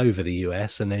fly over the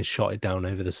US and then shot it down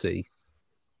over the sea,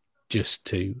 just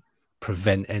to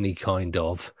prevent any kind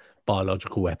of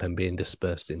biological weapon being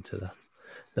dispersed into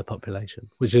the population,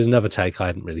 which is another take I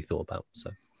hadn't really thought about. So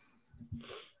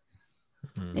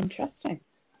Interesting.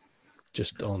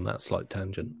 just on that slight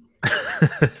tangent.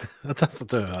 I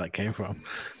don't know where that came from.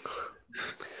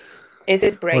 Is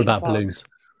his brain What about fog? balloons?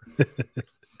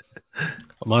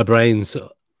 My brain's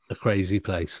a crazy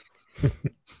place.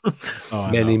 Oh,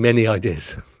 I know. Many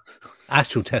ideas.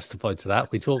 Ash will testify to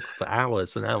that. We talk for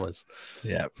hours and hours.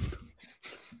 Yeah.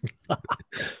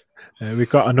 We've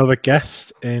got another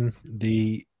guest in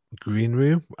the green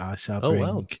room. I shall Oh, bring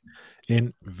wow.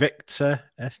 in Victor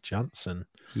S. Johnson,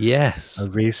 Yes. a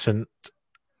recent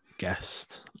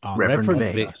guest on Reverend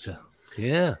Reverend Vic. Victor.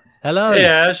 Yeah. Hello. Hey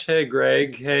Ash, hey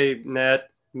Greg, hey Nat,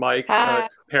 Mike, Hi.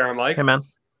 Paramike. Hey, man.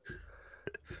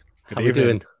 Good How we evening.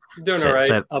 doing? Doing all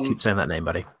right. Keep saying that name,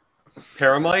 buddy.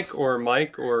 Paramike or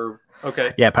Mike or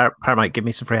okay. Yeah, Paramount, give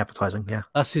me some free advertising. Yeah.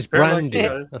 That's his Very much, branding.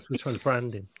 yeah. That's which one's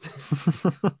branding.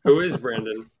 Who is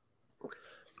Brandon?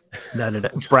 No.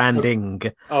 Branding.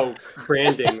 Oh,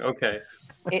 branding. Okay.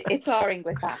 It's our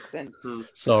English accent.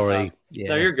 Sorry.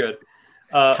 No, you're good.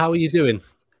 How are you doing?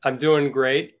 I'm doing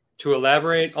great. To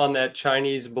elaborate on that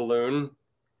Chinese balloon,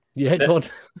 Yeah, go on.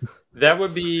 that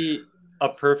would be a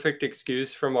perfect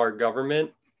excuse from our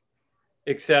government.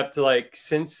 Except, like,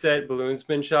 since that balloon's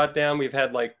been shot down, we've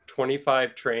had like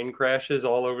 25 train crashes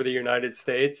all over the United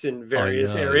States in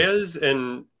various know. areas,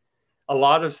 and a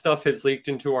lot of stuff has leaked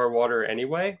into our water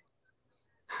anyway.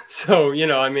 So, you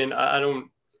know, I mean, I don't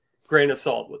grain of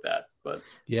salt with that, but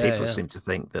Yeah, People yeah. seem to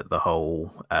think that the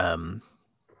whole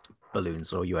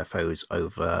balloons or UFOs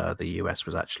over the US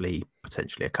was actually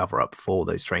potentially a cover up for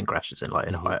those train crashes in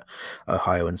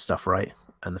Ohio and stuff, right?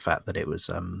 And the fact that it was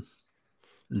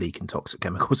leaking toxic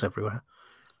chemicals everywhere.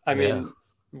 I Yeah. mean,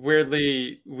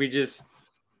 weirdly, we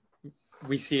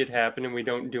see it happen and we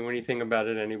don't do anything about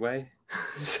it anyway.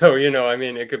 So, you know, I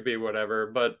mean, it could be whatever,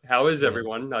 but how is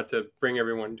everyone? Not to bring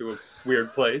everyone to a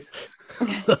weird place.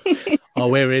 Oh,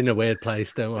 we're in a weird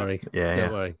place. Don't worry. Yeah,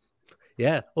 Don't worry.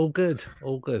 Yeah, all good.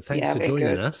 All good. Thanks Yeah, for we're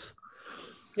joining good. us.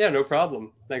 Yeah, no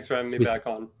problem. Thanks for having me back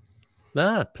on.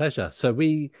 Pleasure. So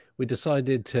we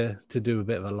decided to do a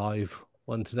bit of a live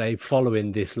one today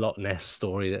following this Loch Ness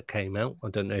story that came out. I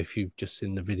don't know if you've just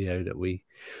seen the video that we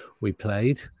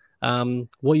played.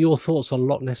 What are your thoughts on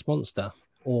Loch Ness Monster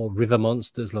or river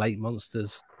monsters, lake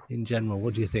monsters in general?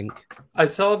 What do you think? I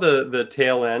saw the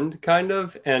tail end kind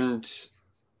of, and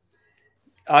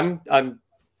I'm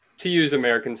to use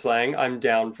American slang, I'm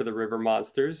down for the river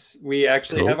monsters. We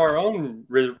actually Cool. have our own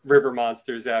river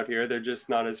monsters out here. They're just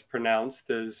not as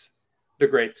pronounced as the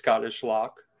Great Scottish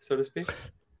Loch, so to speak.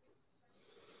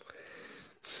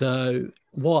 So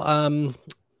what?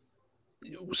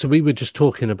 So we were just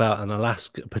talking about an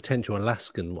potential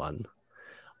Alaskan one.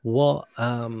 What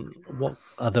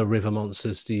other river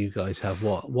monsters do you guys have?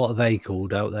 What are they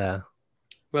called out there?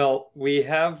 Well, we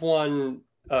have one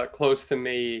close to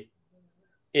me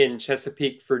in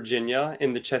Chesapeake, Virginia,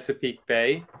 in the Chesapeake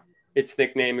Bay. Its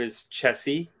nickname is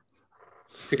Chessie,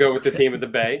 to go with the theme of the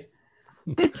bay.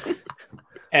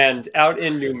 And out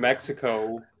in New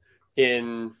Mexico,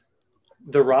 in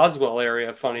the Roswell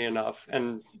area, funny enough,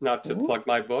 and not to plug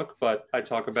my book, but I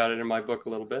talk about it in my book a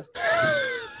little bit.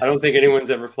 I don't think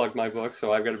anyone's ever plugged my book,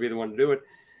 so I've got to be the one to do it.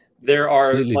 There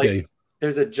are Absolutely do.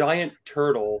 There's a giant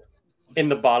turtle in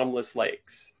the bottomless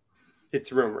lakes.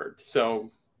 It's rumored.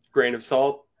 So, grain of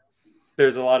salt.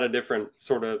 There's a lot of different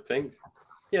sort of things.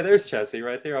 Yeah, there's Chessie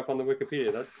right there up on the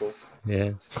Wikipedia. That's cool.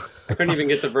 Yeah. I couldn't even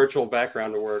get the virtual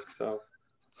background to work, so.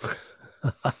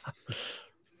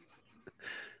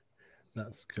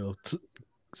 That's cool.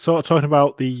 Sort of talking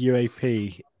about the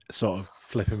UAP, sort of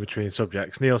flipping between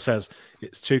subjects. Neil says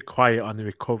it's too quiet on the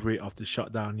recovery of the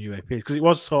shot down UAP because it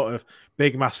was sort of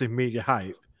big, massive media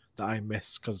hype that I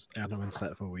missed because I had no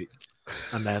internet for a week,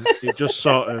 and then it just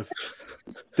sort of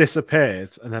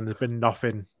disappeared, and then there's been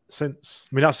nothing since.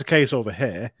 I mean, that's the case over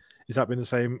here. Has that been the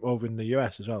same over in the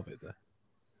US as well, Victor?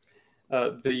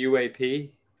 The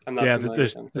UAP? I'm not familiar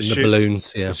with them. The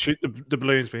balloons, yeah. The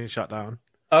balloons being shot down.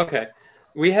 Okay.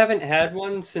 We haven't had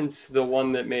one since the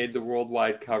one that made the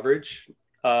worldwide coverage.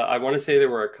 I want to say there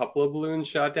were a couple of balloons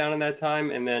shot down in that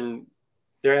time, and then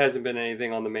there hasn't been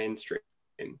anything on the mainstream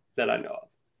that I know of.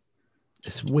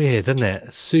 It's weird, isn't it?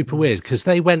 It's super weird because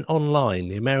they went online,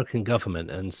 the American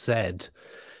government, and said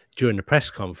during the press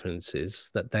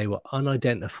conferences that they were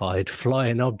unidentified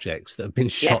flying objects that have been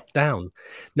shot down.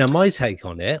 Now, my take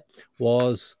on it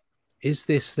was, is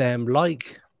this them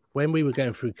like when we were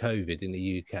going through COVID in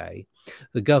the UK,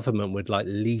 the government would like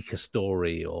leak a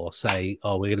story or say,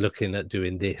 oh, we're looking at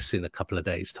doing this in a couple of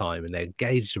days' time, and they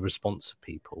gauge the response of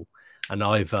people and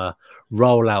either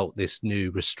roll out this new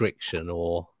restriction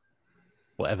or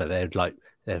whatever.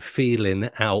 They're feeling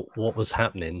out what was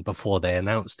happening before they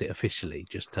announced it officially,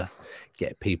 just to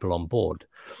get people on board.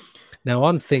 Now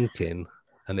I'm thinking,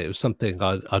 and it was something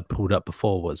I'd pulled up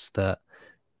before, was that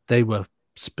they were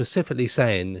specifically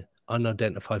saying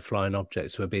unidentified flying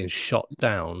objects were being shot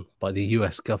down by the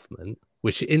US government,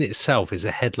 which in itself is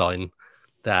a headline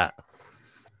that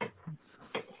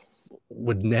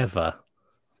would never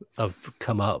have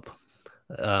come up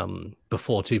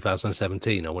before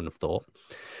 2017, I wouldn't have thought.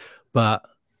 But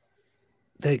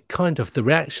the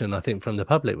reaction, I think, from the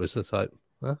public was just like,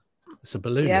 huh? It's a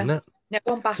balloon, isn't it? No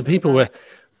one so people were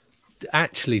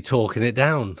actually talking it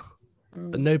down,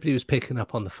 but nobody was picking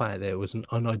up on the fact that it was an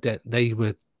they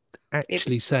were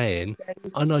actually saying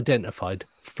unidentified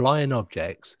flying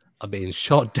objects are being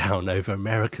shot down over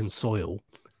American soil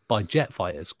by jet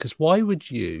fighters. Because why would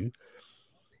you,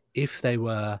 if they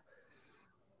were,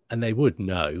 and they would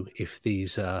know if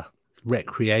these are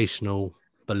recreational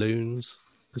balloons,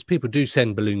 because people do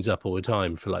send balloons up all the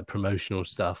time for like promotional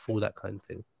stuff, all that kind of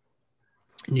thing.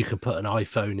 And you can put an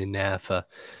iPhone in there for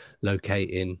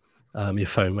locating your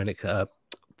phone when it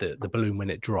the balloon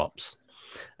when it drops,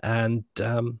 and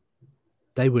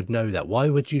they would know that. Why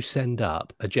would you send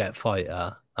up a jet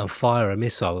fighter and fire a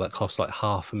missile that costs like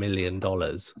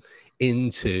 $500,000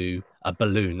 into a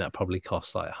balloon that probably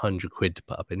costs like £100 to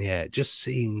put up in the air? It just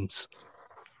seems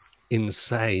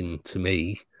insane to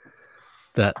me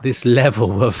that this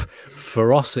level of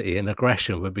ferocity and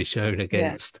aggression would be shown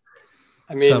against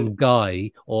some guy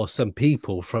or some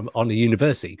people on a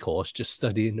university course just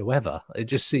studying the weather. It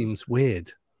just seems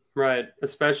weird. Right.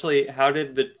 Especially, how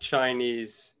did the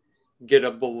Chinese get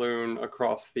a balloon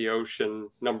across the ocean?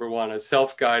 Number one, a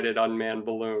self-guided unmanned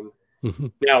balloon.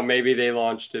 Now, maybe they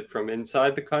launched it from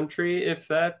inside the country, if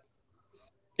that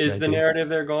is the narrative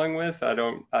they're going with.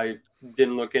 I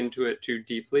didn't look into it too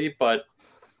deeply, but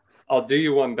I'll do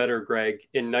you one better, Greg.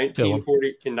 In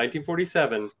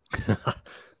 1947,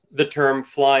 the term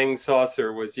flying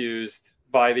saucer was used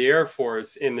by the Air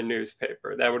Force in the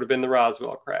newspaper. That would have been the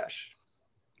Roswell crash.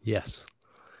 Yes.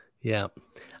 Yeah.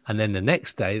 And then the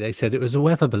next day they said it was a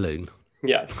weather balloon.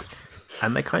 Yes.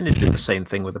 And they kind of did the same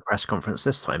thing with the press conference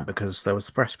this time, because there was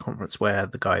a press conference where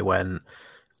the guy went,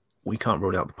 we can't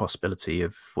rule out the possibility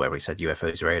of where he said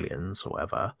UFOs are aliens or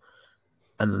whatever.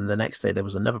 And then the next day there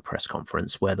was another press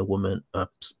conference where the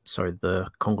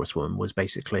congresswoman was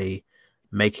basically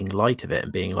making light of it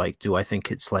and being like, do I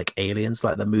think it's like aliens,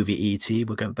 like the movie E.T.?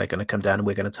 They're going to come down and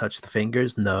we're going to touch the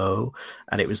fingers? No.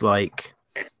 And it was like,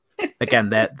 again,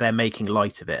 they're making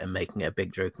light of it and making it a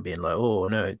big joke and being like, oh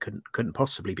no, it couldn't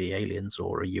possibly be aliens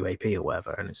or a UAP or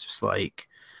whatever. And it's just like,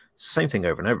 it's the same thing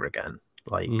over and over again.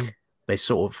 Like they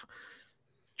sort of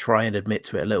try and admit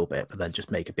to it a little bit, but then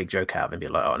just make a big joke out of it and be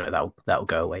like, oh no, that'll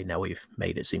go away now we've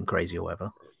made it seem crazy or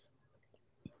whatever.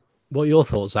 What are your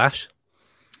thoughts, Ash?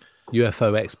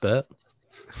 UFO expert.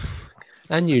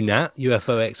 And you, Nat,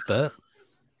 UFO expert.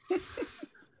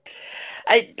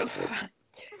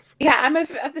 I'm of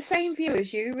the same view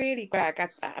as you, really, Greg.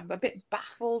 I'm a bit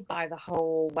baffled by the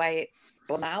whole way it's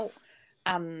spun out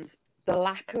and the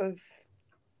lack of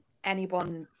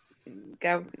anyone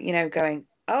going,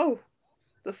 oh,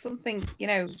 there's something,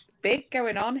 big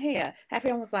going on here.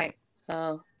 Everyone was like,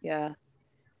 oh, yeah,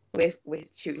 we're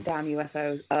shooting down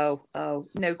UFOs. Oh,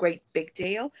 no great big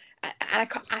deal. I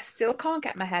still can't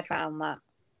get my head around that.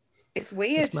 It's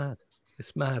weird.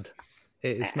 It's mad.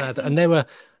 It is mad. And there were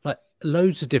like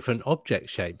loads of different object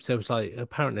shapes. There was like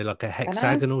apparently like a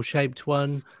hexagonal shaped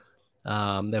one.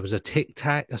 There was a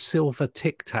silver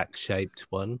tic tac shaped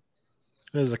one.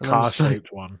 There's a car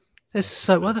shaped one.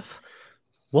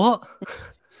 What?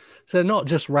 So not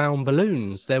just round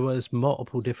balloons. There was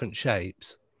multiple different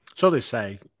shapes. So they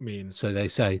say. So they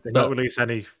say. They don't release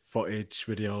any footage,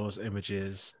 videos,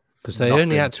 images. Because they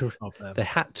only had to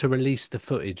release the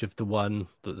footage of the one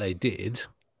that they did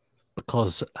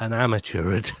because an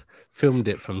amateur had filmed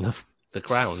it from the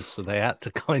ground. So they had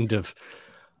to kind of,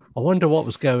 I wonder what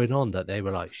was going on, that they were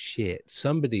like, shit,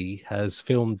 somebody has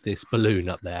filmed this balloon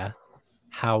up there.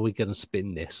 How are we going to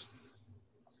spin this?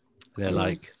 And they're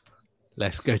like,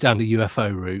 let's go down the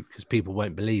UFO route because people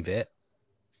won't believe it.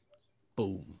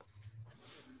 Boom.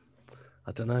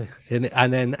 I don't know.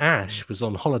 And then Ash was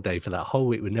on holiday for that whole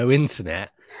week with no internet.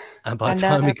 And by the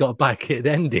time he got back, it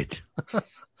ended.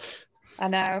 I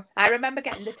know. I remember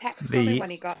getting the text from him when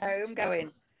he got home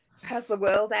going, has the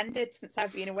world ended since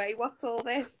I've been away? What's all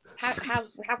this?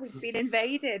 Have we been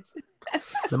invaded?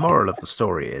 The moral of the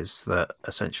story is that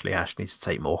essentially Ash needs to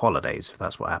take more holidays if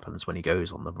that's what happens when he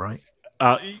goes on them, right?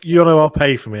 You know, I'll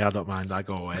pay for me. I don't mind. I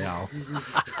go away.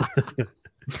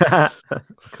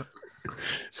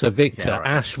 So Victor, Yeah, right.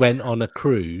 Ash went on a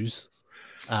cruise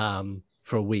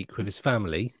for a week with his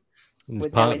family and his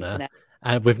With no partner, internet.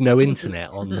 and with no internet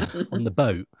on the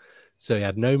boat. So he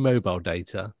had no mobile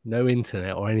data, no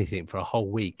internet or anything for a whole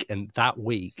week. And that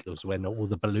week was when all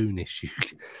the balloon issue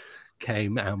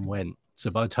came and went.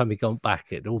 So by the time he got back,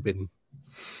 it'd all been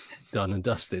done and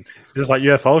dusted. Just like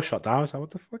UFO shot down. So what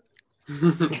the fuck?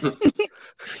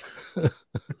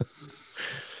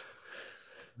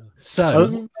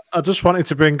 So I just wanted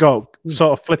to bring up,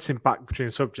 sort of flitting back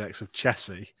between subjects of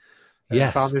Chessie. I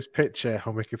yes, found this picture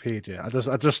on Wikipedia. I've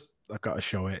got to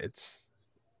show it.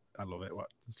 I love it.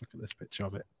 Just look at this picture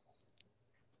of it.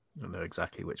 I know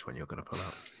exactly which one you're going to pull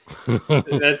out.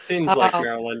 That seems like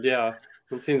Maryland. Yeah,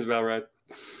 that seems about right.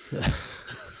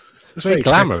 it's very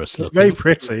glamorous looking. Very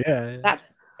pretty. Yeah.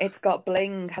 It's got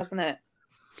bling, hasn't it?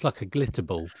 It's like a glitter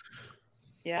ball.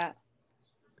 Yeah.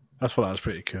 I thought that was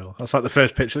pretty cool. That's like the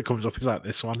first picture that comes up is like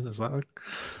this one. It's like,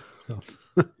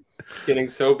 It's getting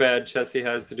so bad. Chessie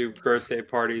has to do birthday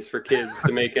parties for kids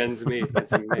to make ends meet.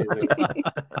 It's amazing.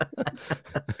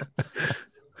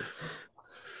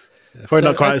 Probably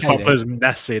not quite as popular as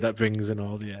Nessie that brings in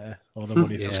all the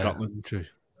money Yeah, for Scotland.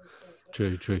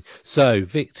 True. So,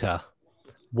 Victor,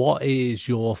 what is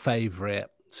your favourite?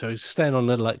 So, staying on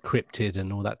the like cryptid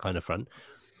and all that kind of front,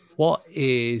 what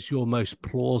is your most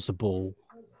plausible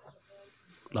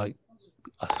like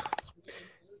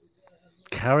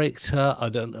character? I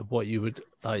don't know what you would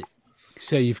like.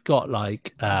 So you've got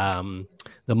like the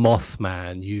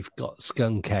Mothman, you've got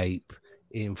Skunk Ape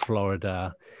in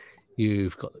Florida,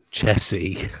 you've got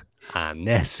Chessie and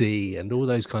Nessie and all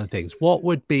those kind of things. What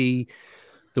would be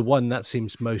the one that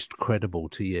seems most credible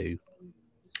to you?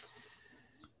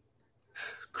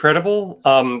 Credible?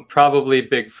 Probably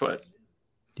Bigfoot.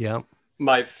 Yeah.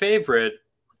 My favorite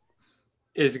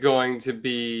is going to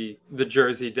be the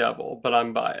Jersey Devil, but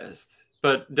I'm biased.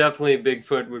 But definitely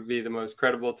Bigfoot would be the most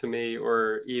credible to me,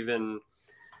 or even,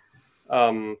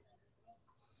 the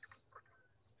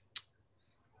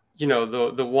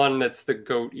one that's the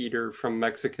goat eater from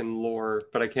Mexican lore,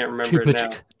 but I can't remember it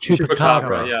now.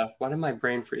 Chupacabra. Yeah. Why did my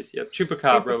brain freeze? Yeah,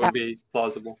 Chupacabra would be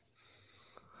plausible.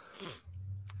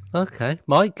 Okay.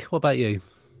 Mike, what about you?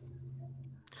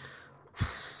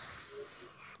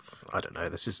 I don't know.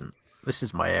 This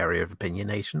is my area of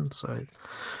opinionation. So,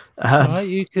 All right,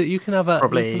 you can have a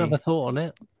thought on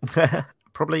it.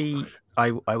 Probably,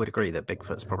 I would agree that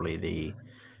Bigfoot's probably the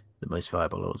most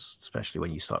viable, especially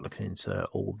when you start looking into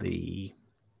all the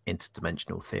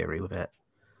interdimensional theory with it.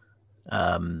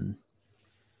 I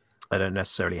don't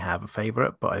necessarily have a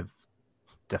favorite, but I've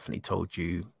definitely told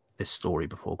you this story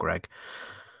before, Greg,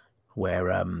 where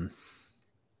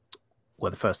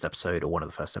the first episode, or one of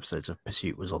the first episodes of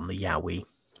Pursuit, was on the Yowie,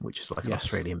 which is like an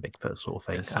Australian Bigfoot sort of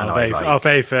thing. Yes, and our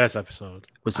very first episode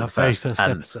was the Very first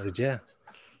episode, yeah.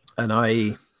 And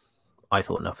I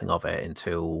thought nothing of it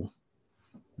until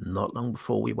not long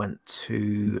before we went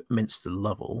to Minster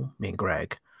Lovell, me and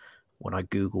Greg, when I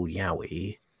Googled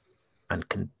Yowie, and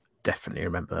can definitely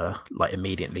remember like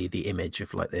immediately the image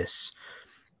of like this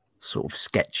sort of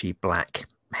sketchy black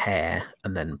hair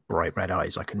and then bright red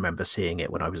eyes. I can remember seeing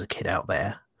it when I was a kid out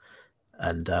there,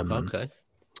 and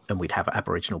and we'd have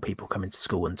Aboriginal people come into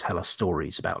school and tell us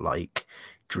stories about like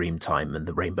Dreamtime and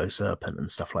the Rainbow Serpent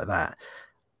and stuff like that.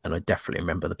 And I definitely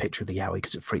remember the picture of the Yowie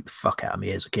because it freaked the fuck out of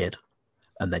me as a kid.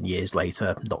 And then years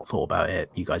later, not thought about it.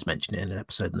 You guys mentioned it in an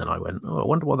episode, and then I went, "Oh, I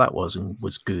wonder what that was," and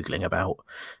was Googling about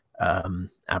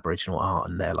Aboriginal art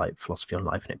and their like philosophy on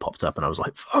life, and it popped up, and I was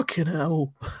like, "Fucking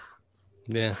hell!"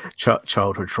 Yeah.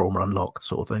 Childhood trauma unlocked,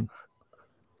 sort of thing.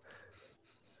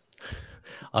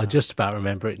 I just about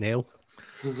remember it, Neil.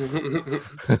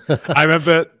 I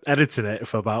remember editing it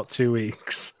for about 2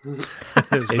 weeks. It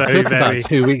was It took about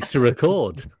 2 weeks to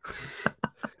record.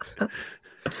 It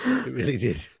really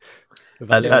did.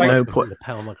 At no point, the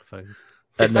power microphones.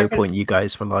 At no point, you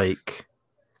guys were like,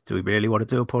 "Do we really want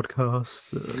to do a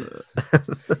podcast?"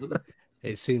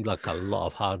 It seemed like a lot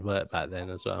of hard work back then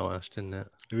as well, Ash, didn't it?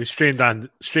 We streamlined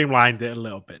it a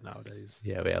little bit nowadays.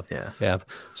 Yeah, we have. Yeah. We have.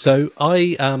 So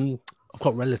I've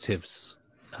got relatives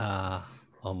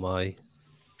on my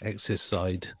ex's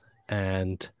side,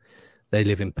 and they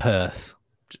live in Perth,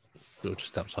 or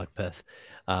just outside Perth,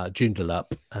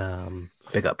 Joondalup.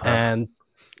 Big up, Perth. And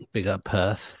big up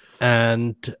Perth.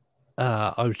 And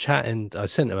I was chatting. I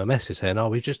sent them a message saying, "Oh,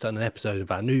 we've just done an episode of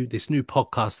this new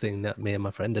podcast thing that me and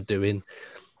my friend are doing.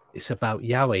 It's about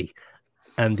Yowie."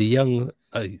 And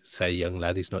I say young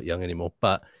lad, he's not young anymore,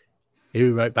 but he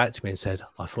wrote back to me and said,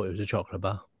 "I thought it was a chocolate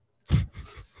bar."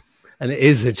 And it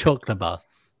is a chocolate bar.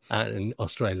 in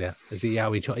Australia.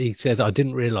 He said, I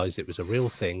didn't realise it was a real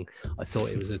thing. I thought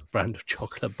it was a brand of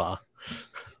chocolate bar.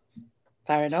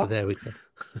 Fair enough.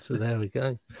 So there we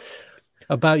go.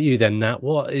 About you then, Nat,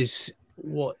 what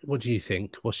do you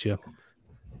think? What's your...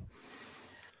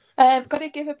 I've got to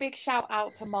give a big shout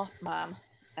out to Mothman.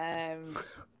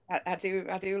 I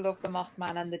do love the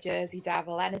Mothman and the Jersey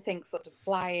Devil. Anything sort of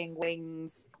flying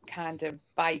wings, kind of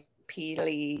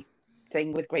bipedally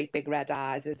thing with great big red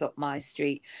eyes is up my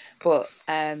street. But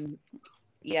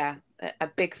yeah, a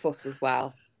Bigfoot as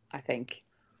well, I think.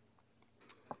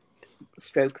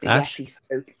 Stroke the Ash? Yeti,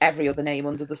 stroke every other name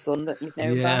under the sun that he's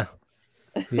known by.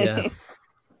 Yeah.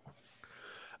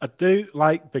 I do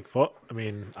like Bigfoot. I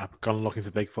mean, I've gone looking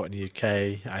for Bigfoot in the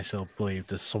UK. I still believe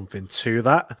there's something to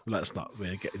that. Let's not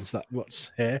really get into that much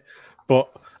here.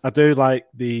 But I do like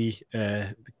the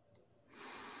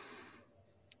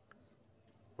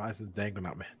why is the name going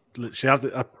at me?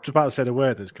 Literally, I was about to say the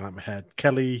word that's going at my head.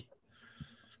 Kelly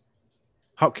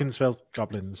Hopkinsville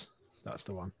Goblins. That's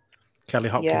the one. Kelly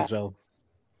Hopkinsville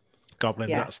Goblin.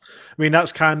 Yeah.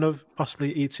 That's kind of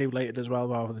possibly ET related as well,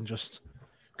 rather than just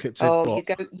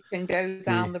cryptid. You can go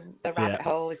down the rabbit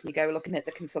hole if you go looking at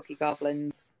the Kentucky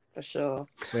Goblins for sure.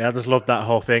 Yeah, I just love that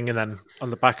whole thing, and then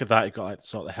on the back of that, you got like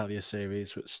sort of the Hellier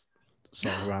series, which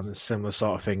sort of around the similar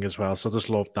sort of thing as well. So I just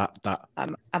love that.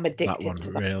 I'm addicted that one,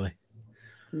 to that. Really.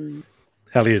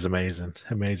 Hellier is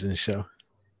amazing show.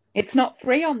 It's not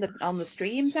free on the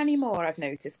streams anymore, I've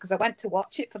noticed, because I went to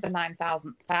watch it for the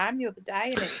 9,000th time the other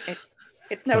day, and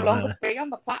it's no longer free on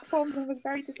the platforms. I was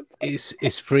very disappointed.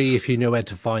 It's free if you know where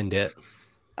to find it.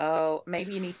 Oh,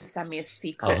 maybe you need to send me a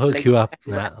secret. I'll hook you up,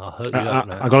 Matt.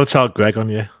 I'm going to tell Greg on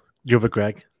you. The other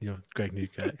Greg. You're Greg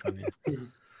Newkirk on you.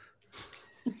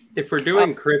 If we're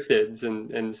doing cryptids,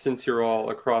 and since you're all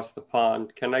across the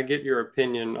pond, can I get your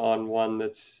opinion on one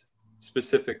that's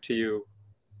specific to you?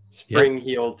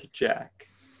 Spring-heeled Jack.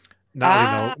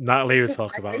 Natalie will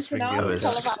talk about Spring-heeled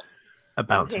Jack.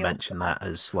 About to mention that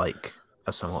as like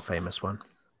a somewhat famous one.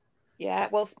 Yeah,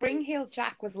 well, Spring-heeled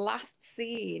Jack was last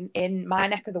seen in my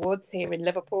neck of the woods here in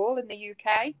Liverpool in the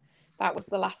UK. That was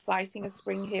the last sighting of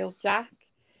Spring-heeled Jack.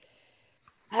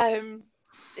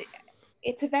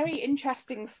 It's a very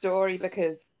interesting story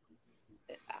because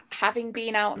having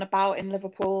been out and about in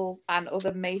Liverpool and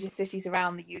other major cities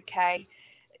around the UK,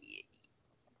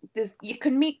 you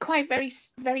can meet quite very,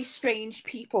 very strange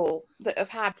people that have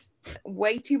had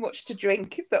way too much to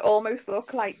drink that almost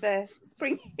look like the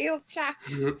Spring-heeled Jack.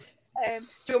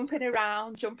 Jumping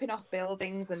around, jumping off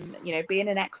buildings, and being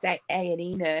an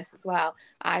ex-A&E nurse as well,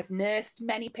 I've nursed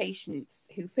many patients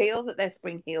who feel that they're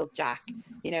Spring-heeled Jack,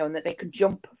 and that they can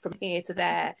jump from here to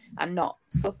there and not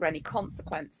suffer any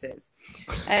consequences.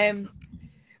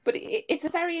 But it's a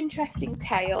very interesting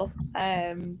tale.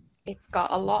 It's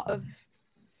got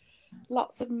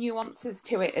lots of nuances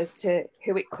to it as to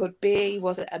who it could be.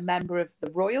 Was it a member of the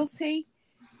royalty?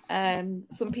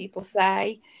 Some people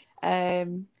say.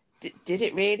 Did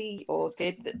it really, or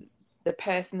did the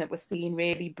person that was seen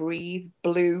really breathe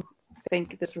blue? I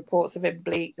think there's reports of him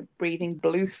breathing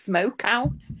blue smoke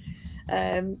out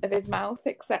of his mouth,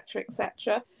 etc.,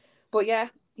 etc. But yeah,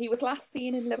 he was last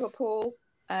seen in Liverpool.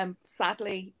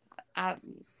 Sadly, I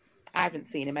haven't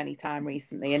seen him any time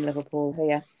recently in Liverpool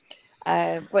here.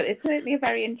 But it's certainly a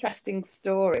very interesting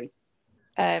story.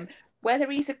 Whether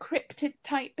he's a cryptid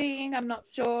type being, I'm not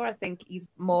sure. I think he's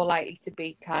more likely to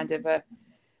be kind of a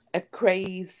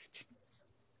crazed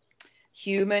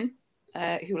human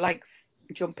who likes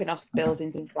jumping off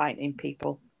buildings and frightening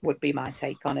people, would be my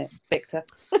take on it. Victor?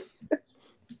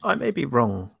 I may be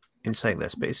wrong in saying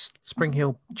this, but is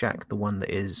Spring-heeled Jack the one that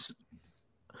is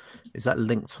that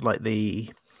linked to like the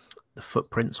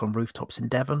footprints on rooftops in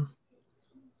Devon?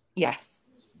 Yes.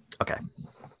 Okay.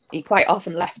 He quite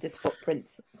often left his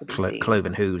footprints to be seen.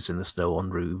 Cloven hooves in the snow on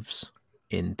roofs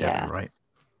in Devon, right?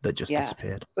 That just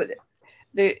disappeared. But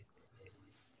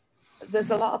there's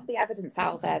a lot of the evidence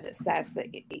out there that says that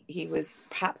he was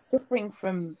perhaps suffering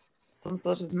from some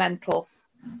sort of mental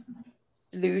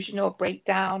delusion or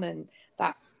breakdown, and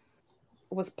that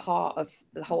was part of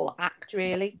the whole act,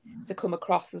 really, to come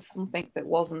across as something that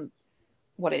wasn't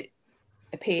what it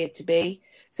appeared to be.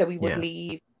 So he would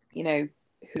leave,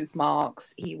 hoof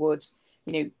marks. He would,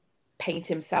 paint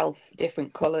himself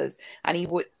different colours, and he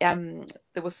would.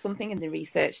 There was something in the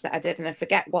research that I did, and I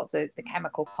forget what the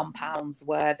chemical compounds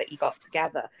were that he got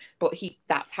together. But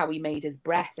that's how he made his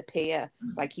breath appear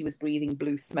like he was breathing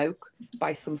blue smoke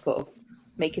by some sort of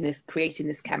creating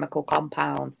this chemical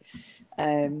compound.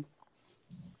 But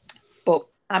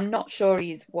I'm not sure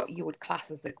he's what you would class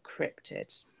as a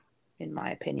cryptid, in my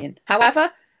opinion.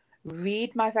 However,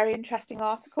 read my very interesting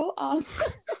article on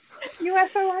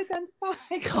UFO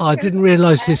identified. God, I didn't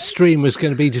realise this stream was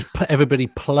going to be just everybody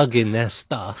plugging their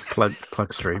stuff.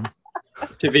 Plug stream.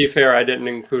 To be fair, I didn't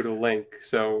include a link,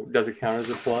 so does it count as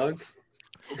a plug?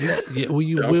 Yeah, well,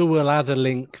 we will add a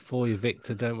link for you,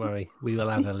 Victor. Don't worry, we will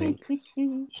add a link.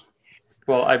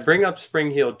 Well, I bring up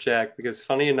Spring-Heeled Jack because,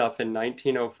 funny enough, in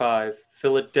 1905,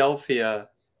 Philadelphia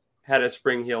had a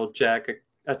Spring-Heeled Jack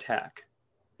attack.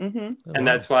 Mm-hmm. And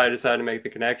that's why I decided to make the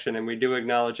connection. And we do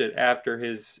acknowledge it after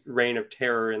his reign of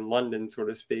terror in London, so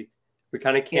to speak. We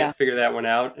kind of can't figure that one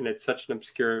out, and it's such an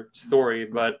obscure story.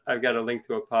 But I've got a link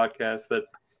to a podcast that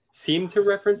seemed to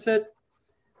reference it,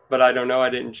 but I don't know. I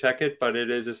didn't check it, but it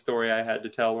is a story I had to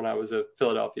tell when I was a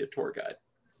Philadelphia tour guide.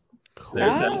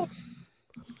 Cool.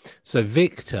 So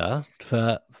Victor,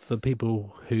 for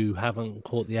people who haven't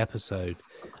caught the episode,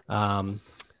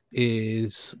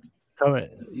 is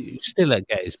still at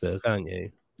Gettysburg, aren't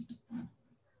you?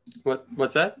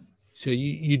 What's that? So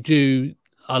you do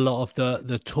a lot of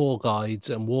the tour guides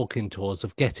and walking tours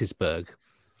of Gettysburg.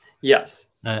 Yes.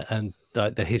 And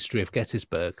the history of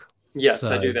Gettysburg. Yes,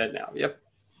 I do that now. Yep.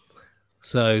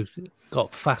 So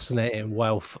got fascinating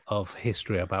wealth of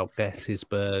history about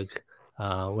Gettysburg.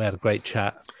 We had a great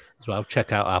chat as well.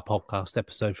 Check out our podcast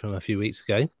episode from a few weeks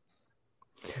ago.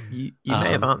 You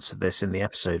may have answered this in the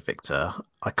episode, Victor.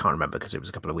 I can't remember because it was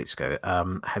a couple of weeks ago.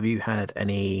 Have you had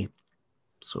any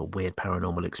sort of weird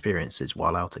paranormal experiences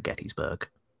while out at Gettysburg?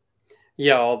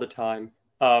 Yeah, all the time.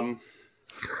 The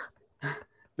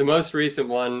most recent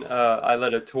one, I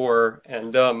led a tour,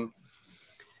 and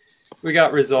we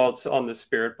got results on the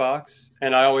spirit box.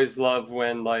 And I always love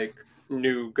when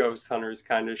new ghost hunters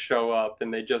kind of show up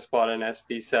and they just bought an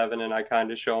SB7 and I kind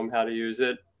of show them how to use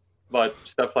it. But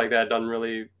stuff like that doesn't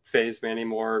really faze me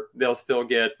anymore. They'll still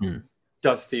get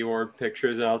dusty orb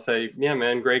pictures, and I'll say, yeah,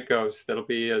 man, great ghost. That'll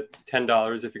be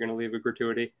 $10 if you're going to leave a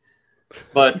gratuity.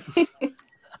 But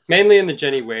mainly in the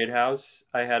Jenny Wade house,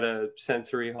 I had a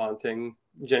sensory haunting.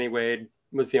 Jenny Wade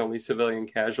was the only civilian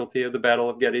casualty of the Battle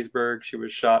of Gettysburg. She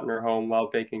was shot in her home while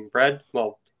baking bread,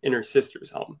 in her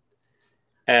sister's home.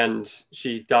 And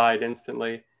she died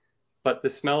instantly. But the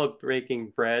smell of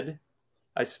baking bread,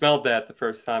 I smelled that the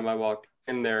first time I walked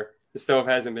in there. The stove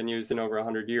hasn't been used in over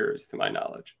 100 years, to my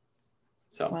knowledge.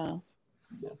 So, wow.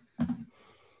 Yeah.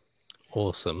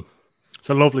 Awesome. It's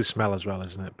a lovely smell as well,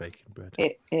 isn't it? Baking bread.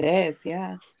 It is,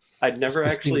 yeah. I'd never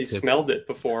actually smelled it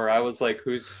before. I was like,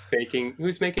 who's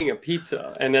making a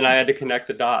pizza? And then I had to connect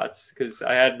the dots because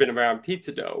I had been around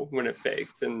pizza dough when it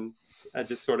baked, and I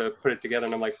just sort of put it together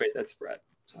and I'm like, wait, that's bread.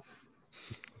 So.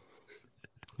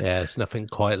 Yeah, it's nothing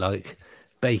quite like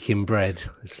baking bread.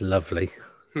 It's lovely.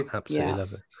 Absolutely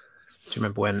lovely. Do you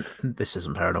remember when, this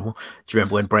isn't paranormal, do you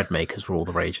remember when bread makers were all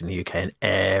the rage in the UK and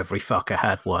every fucker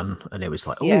had one and it was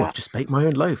like, I've just baked my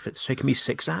own loaf. It's taken me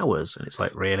 6 hours. And it's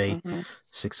like, really?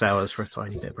 6 hours for a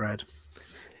tiny bit of bread?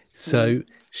 So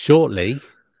shortly,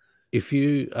 if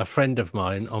you a friend of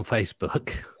mine on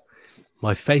Facebook,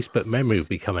 my Facebook memory will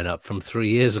be coming up from 3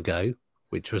 years ago,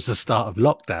 which was the start of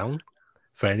lockdown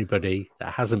for anybody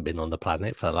that hasn't been on the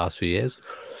planet for the last few years.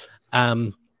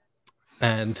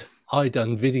 And I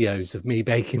done videos of me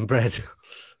baking bread,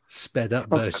 sped up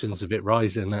versions of it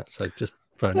rising. That, so just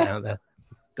throwing it out there.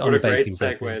 What a great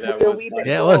segue that was.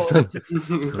 Yeah, it was.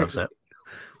 Loves it.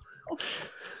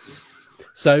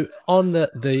 So on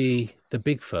the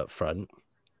Bigfoot front,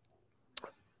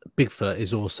 Bigfoot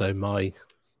is also my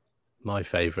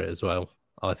favorite as well.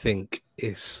 I think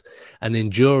it's an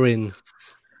enduring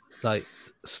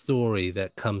story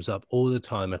that comes up all the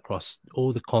time across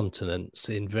all the continents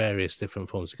in various different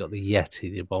forms. You've got the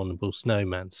Yeti, the abominable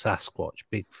snowman, Sasquatch,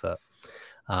 Bigfoot,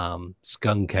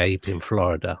 skunk ape in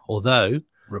Florida. Although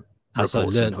reports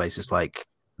in places like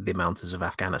the mountains of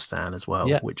Afghanistan as well,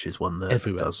 which is one that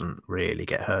doesn't really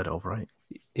get heard of, right?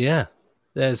 Yeah,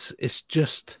 it's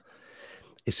just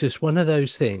one of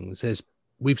those things.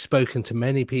 We've spoken to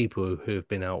many people who have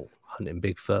been out hunting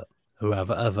Bigfoot, who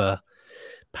have other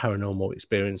paranormal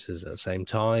experiences at the same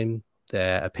time.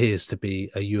 There appears to be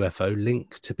a UFO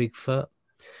link to Bigfoot.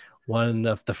 One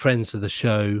of the friends of the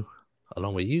show,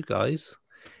 along with you guys,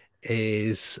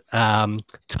 is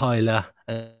Tyler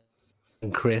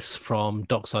and Chris from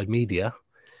Dockside Media,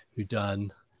 who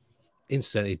done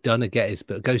a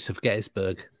Ghost of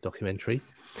Gettysburg documentary,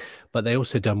 but they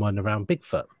also done one around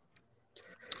Bigfoot.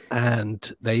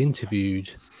 And they interviewed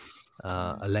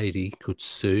a lady called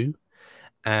Sue,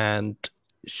 and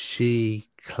she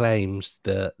claims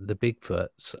that the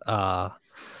Bigfoots are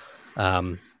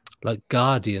like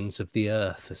guardians of the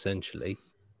earth, essentially,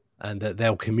 and that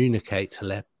they'll communicate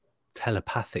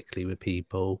telepathically with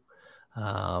people,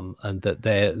 and that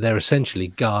they're essentially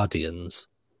guardians,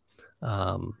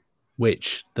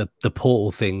 which the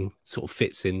portal thing sort of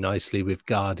fits in nicely with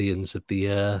Guardians of the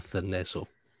Earth, and they're sort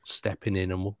of stepping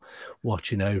in and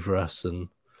watching over us and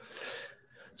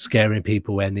scaring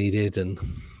people where needed and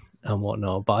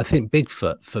whatnot. But I think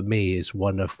Bigfoot for me is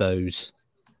one of those.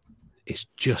 It's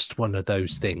just one of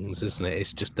those things, isn't it?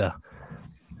 It's just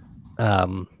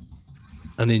an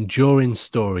enduring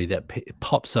story that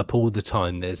pops up all the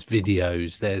time. There's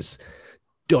videos, there's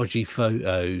dodgy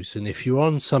photos, and if you're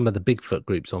on some of the Bigfoot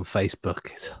groups on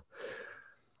Facebook, it's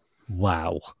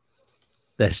wow.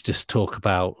 Let's just talk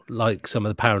about, like some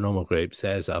of the paranormal groups,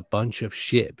 there's a bunch of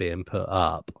shit being put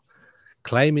up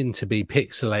claiming to be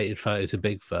pixelated photos of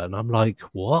Bigfoot, and I'm like,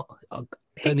 what? I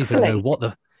don't even know what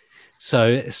the... So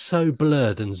it's so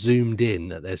blurred and zoomed in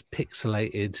that there's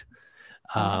pixelated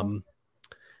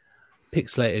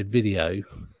pixelated video.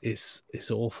 It's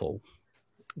awful.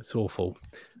 It's awful.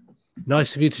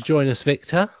 Nice of you to join us,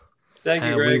 Victor. Thank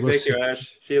you, Greg. Thank you,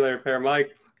 Ash. See you later, Pear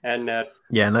Mike and Ned.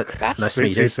 Yeah, nice to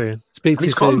meet you soon. Speak to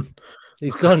you soon.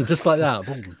 He's gone just like that.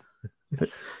 Boom.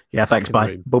 Yeah, thanks.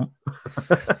 Bye. Boom.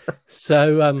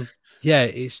 So, yeah,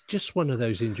 it's just one of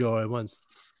those enjoyable ones.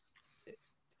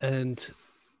 And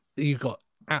you've got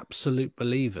absolute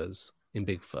believers in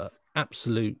Bigfoot.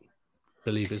 Absolute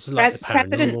believers. Like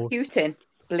President Putin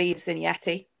believes in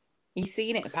Yeti. He's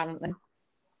seen it, apparently.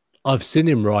 I've seen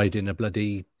him riding a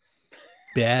bloody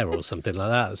bear or something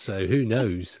like that. So who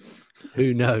knows?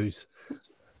 Who knows?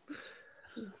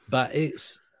 But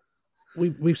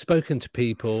we've spoken to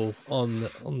people on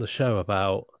the show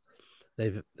about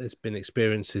there's been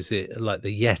experiences like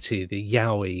the Yeti, the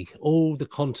Yowie, all the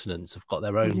continents have got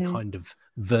their own kind of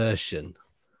version.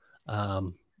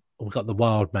 We've got the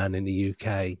Wild Man in the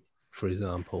UK, for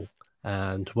example,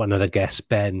 and one of the guests,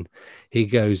 Ben, he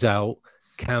goes out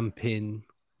camping,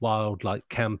 wildlife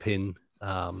camping,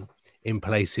 in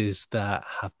places that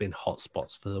have been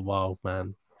hotspots for the Wild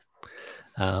Man.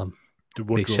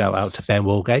 Big shout out to Ben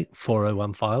Walgate,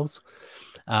 401 Files.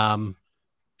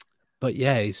 But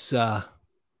yeah, it's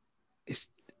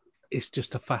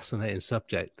just a fascinating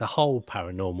subject. The whole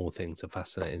paranormal thing's a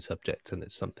fascinating subject, and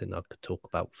it's something I could talk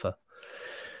about for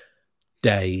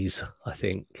days. I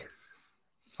think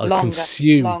I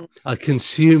consume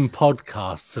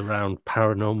podcasts around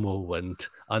paranormal and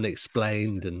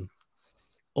unexplained, and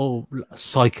all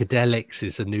psychedelics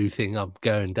is a new thing I'm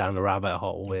going down a rabbit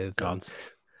hole with.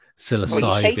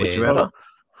 Psilocybin.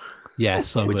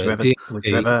 Yes, I would. Would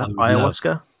you ever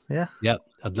ayahuasca? Yeah,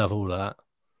 I'd love all of that.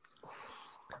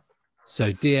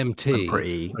 So DMT, I'm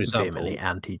pretty vehemently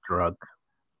anti-drug.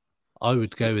 I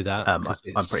would go with that. I'm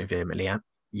pretty vehemently I'm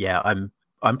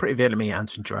pretty vehemently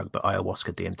anti-drug, but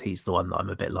ayahuasca DMT is the one that I'm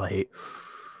a bit like,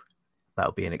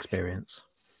 that'll be an experience.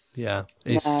 Yeah,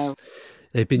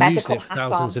 they've been using it for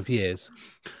thousands of years.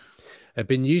 They've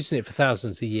been using it for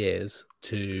thousands of years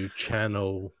to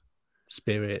channel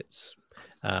spirits,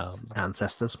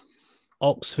 ancestors.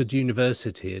 Oxford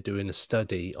University are doing a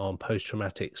study on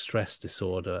post-traumatic stress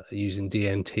disorder using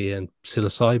DMT and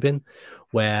psilocybin,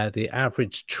 where the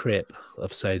average trip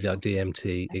of, say, like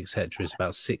DMT, etc., is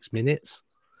about 6 minutes.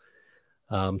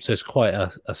 So it's quite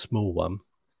a small one.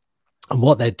 And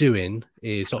what they're doing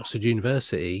is Oxford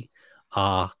University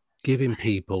are giving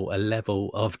people a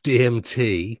level of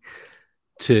DMT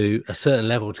to a certain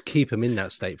level to keep them in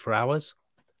that state for hours.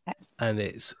 And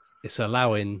it's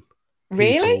allowing people...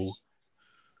 Really?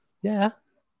 Yeah,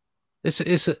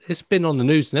 it's been on the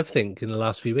news and everything in the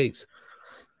last few weeks.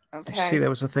 Okay. Did you see there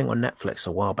was a thing on Netflix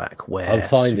a while back where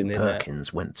Sue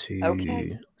Perkins went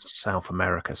to South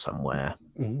America somewhere,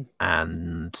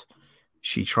 and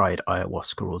she tried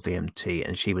ayahuasca or DMT,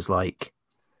 and she was like,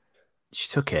 she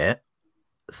took it,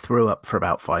 threw up for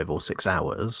about 5 or 6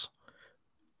 hours,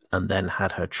 and then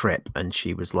had her trip, and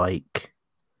she was like,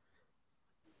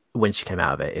 when she came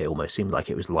out of it, it almost seemed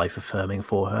like it was life affirming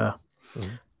for her.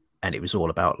 And it was all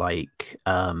about like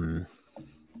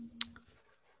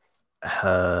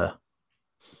her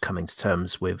coming to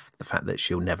terms with the fact that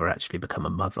she'll never actually become a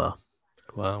mother.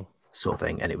 Wow. Sort of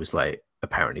thing. And it was like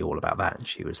apparently all about that. And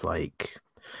she was like,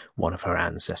 one of her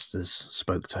ancestors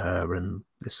spoke to her and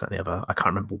this, and the other. I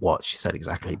can't remember what she said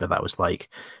exactly, but that was like,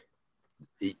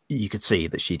 you could see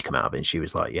that she'd come out of it and she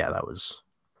was like, yeah, that was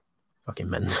fucking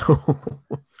mental.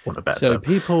 What a better term.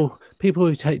 people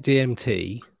who take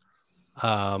DMT,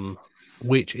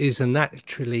 which is a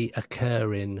naturally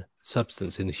occurring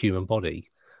substance in the human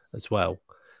body as well,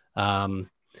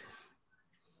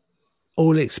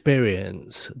 all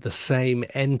experience the same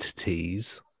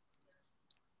entities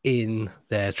in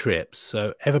their trips.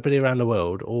 So everybody around the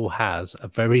world all has a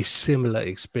very similar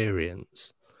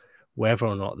experience, whether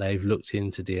or not they've looked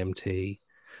into DMT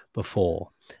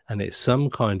before. and it's some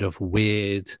kind of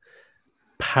weird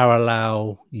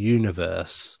parallel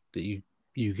universe that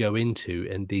you go into,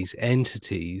 and these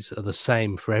entities are the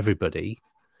same for everybody,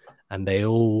 and they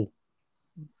all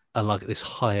are like this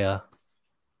higher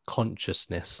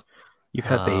consciousness. You've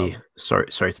heard the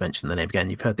sorry to mention the name again.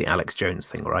 You've heard the Alex Jones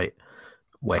thing, right?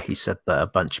 Where he said that a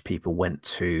bunch of people went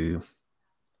to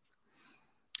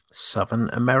Southern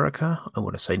America. I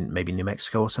want to say maybe New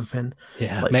Mexico or something.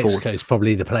 Yeah, like Mexico is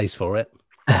probably the place for it.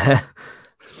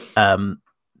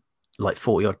 Like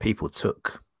 40 odd people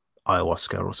took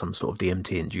ayahuasca or some sort of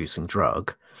DMT inducing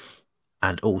drug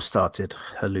and all started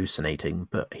hallucinating,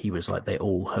 but he was like, they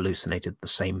all hallucinated the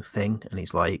same thing. And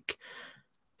he's like,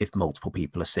 if multiple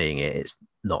people are seeing it, it's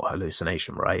not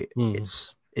hallucination, right?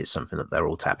 It's something that they're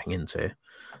all tapping into.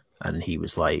 And he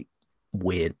was like,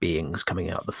 weird beings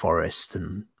coming out of the forest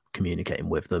and communicating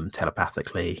with them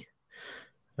telepathically.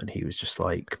 And he was just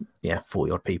like,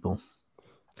 40 odd people.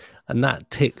 And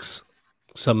that ticks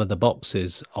some of the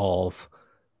boxes of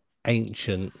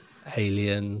ancient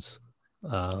aliens,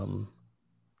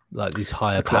 like these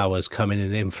higher powers coming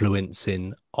and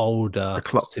influencing older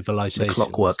civilizations. The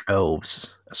clockwork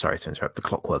elves. Sorry to interrupt. The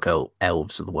clockwork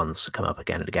elves are the ones that come up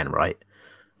again and again, right?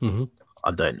 Mm-hmm.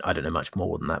 I don't know much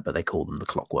more than that, but they call them the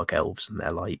clockwork elves, and they're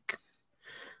like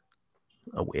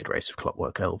a weird race of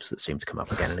clockwork elves that seem to come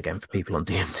up again and again for people on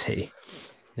DMT.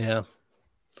 Yeah.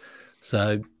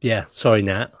 So sorry,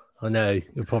 Nat. I know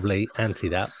you're probably anti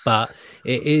that, but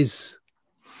it's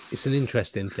an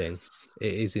interesting thing.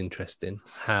 It is interesting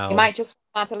how You might just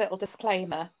add a little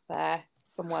disclaimer there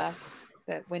somewhere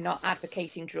that we're not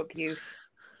advocating drug use.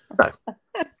 No.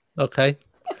 Okay.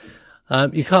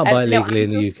 You can't buy it legally in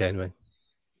the UK anyway.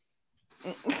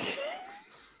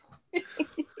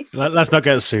 Let's not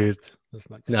get sued.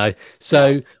 No.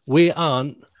 So we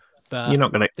aren't. But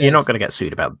you're not gonna get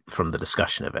sued from the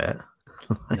discussion of it.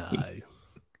 No.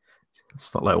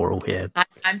 It's not like we're all here.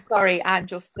 I'm sorry, I'm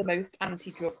just the most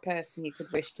anti-drug person you could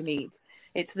wish to meet.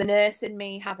 It's the nurse in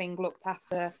me, having looked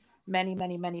after many,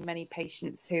 many, many, many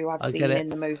patients who I've seen in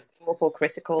the most awful,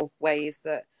 critical ways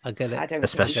that I get it. I don't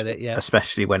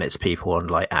especially when it's people on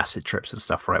like acid trips and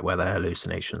stuff, right, where their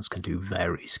hallucinations can do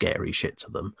very scary shit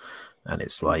to them, and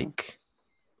it's like,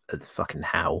 fucking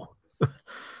how.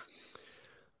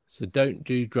 So don't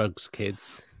do drugs,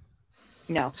 kids.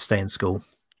 No. Stay in school.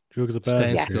 Drugs are bad.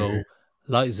 Stay in school.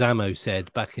 Like Zamo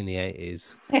said back in the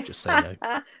 80s, just say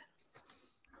no.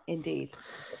 Indeed.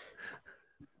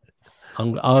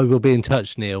 I will be in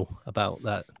touch, Neil, about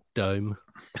that dome.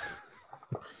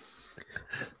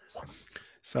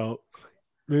 So,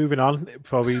 moving on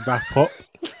before we wrap up.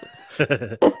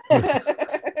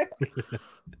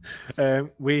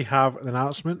 We have an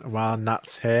announcement. While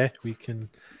Nat's here, we can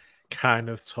kind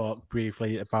of talk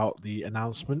briefly about the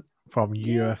announcement from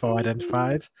UFO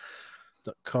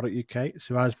Identified.co.uk.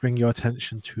 So I just bring your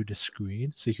attention to the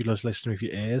screen. So you can just listen with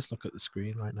your ears. Look at the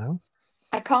screen right now.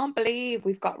 I can't believe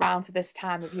we've got round to this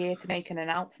time of year to make an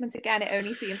announcement again. It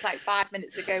only seems like 5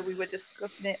 minutes ago we were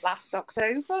discussing it last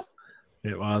October.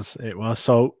 It was.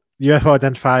 So UFO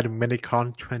Identified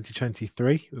Minicon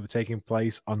 2023 will be taking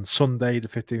place on Sunday, the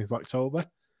 15th of October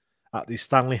at the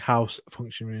Stanley House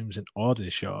Function Rooms in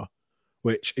Aldershot,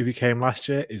 which, if you came last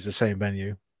year, is the same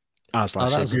venue as last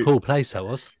year. That was a cool place, that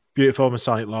was. Beautiful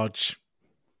Masonic Lodge.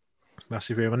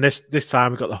 Massive room. And this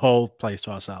time we've got the whole place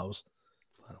to ourselves.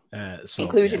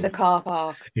 Including the car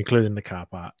park. Including the car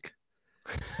park.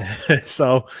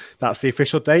 So that's the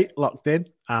official date locked in,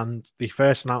 and the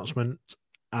first announcement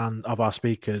of our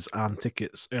speakers and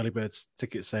tickets, early bird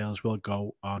ticket sales will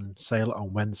go on sale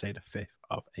on Wednesday, the 5th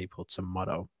of April,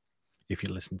 tomorrow, if you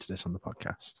listen to this on the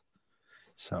podcast.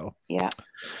 So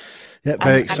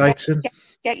very exciting.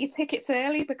 Get your tickets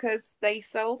early because they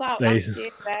sold out last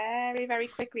year very, very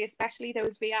quickly, especially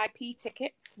those VIP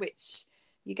tickets, which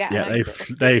you get.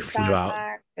 They flew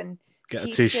out. And get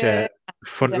a t-shirt,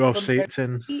 front row seats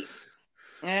in.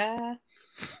 Yeah.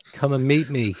 Come and meet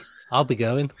me. I'll be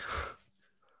going.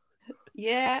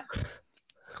 Yeah.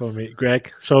 Come and meet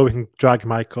Greg, so we can drag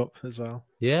Mike up as well.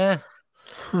 Yeah.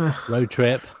 Road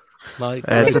trip. Mike.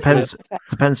 It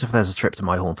depends if there's a trip to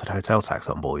my haunted hotel tax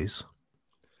on, boys.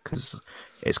 Because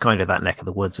it's kind of that neck of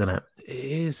the woods, isn't it?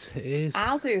 It is.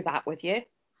 I'll do that with you.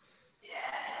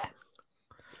 Yeah.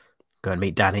 Go and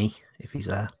meet Danny if he's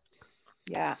there.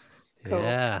 Yeah. Cool.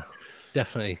 Yeah,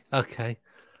 definitely. Okay.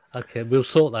 We'll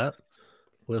sort that.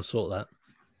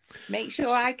 Make sure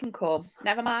I can come.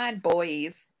 Never mind,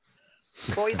 boys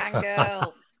and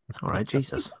girls. All right,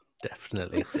 Jesus.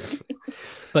 Definitely.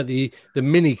 But the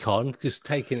mini-con, just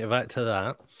taking it back to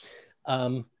that,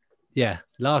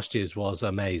 last year's was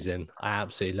amazing. I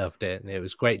absolutely loved it, and it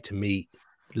was great to meet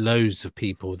loads of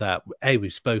people that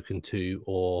we've spoken to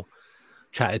or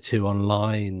chatted to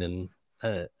online, and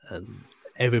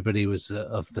everybody was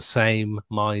of the same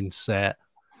mindset.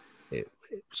 It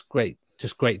was great,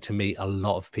 just great to meet a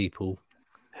lot of people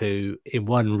who in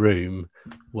one room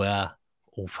were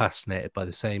all fascinated by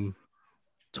the same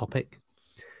topic.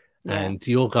 Yeah. And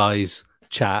your guys'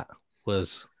 chat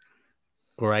was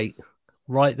great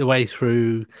right the way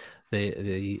through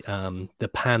the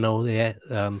panel,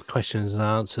 the questions and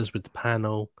answers with the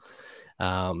panel,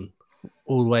 all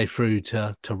the way through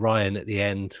to Ryan at the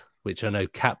end, which I know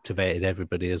captivated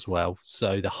everybody as well.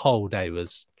 So the whole day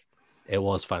was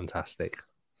fantastic,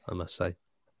 I must say.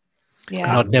 Yeah,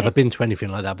 And I'd never been to anything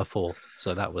like that before,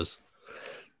 so that was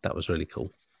really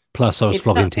cool. Plus, I was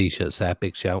flogging t-shirts there.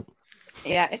 Big shout!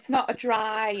 Yeah, it's not a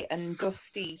dry and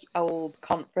dusty old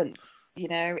conference. You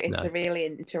know, it's a really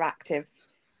interactive,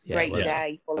 great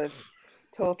day full of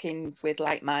talking with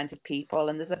like-minded people,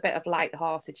 and there's a bit of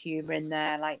light-hearted humour in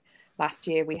there. Like last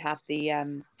year, we had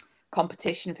the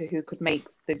competition for who could make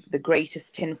the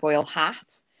greatest tinfoil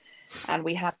hat. And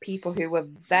we had people who were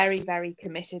very, very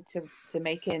committed to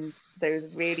making those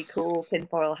really cool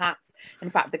tinfoil hats. In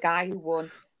fact, the guy who won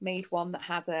made one that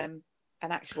had an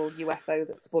actual UFO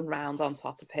that spun round on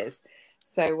top of his.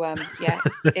 So,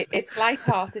 it's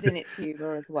light-hearted in its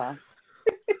humour as well.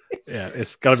 Yeah,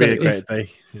 it's going to be a great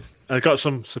day. I've got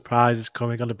some surprises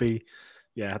coming. Going to be,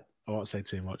 I won't say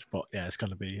too much, but yeah, it's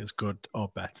going to be as good or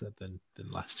better than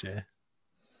last year.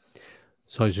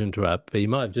 Sorry to interrupt, but you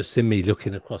might have just seen me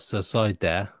looking across the side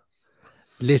there.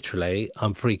 Literally,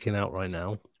 I'm freaking out right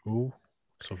now. Ooh,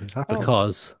 something's happened.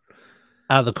 Because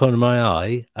out of the corner of my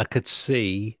eye, I could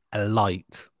see a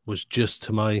light was just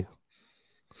to my...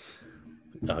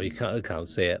 No, you can't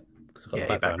see it. Yeah,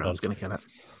 your background's going to kill it.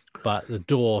 But the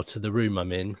door to the room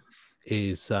I'm in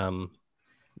is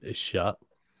shut.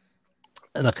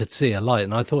 And I could see a light,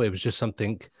 and I thought it was just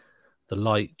something, the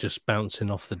light just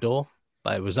bouncing off the door.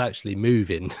 But it was actually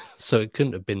moving, so it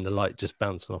couldn't have been the light just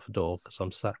bouncing off a door because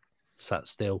I'm sat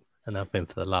still, and I've been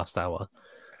for the last hour.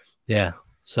 Yeah,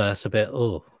 so that's a bit.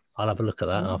 Oh, I'll have a look at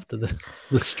that after the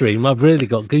stream. I've really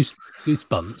got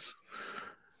goosebumps.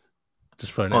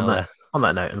 Just throwing it out there. On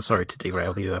that note, and sorry to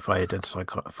derail the UFO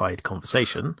identified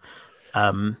conversation,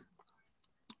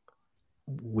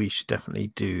 we should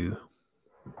definitely do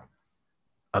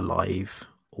a live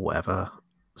or whatever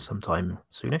sometime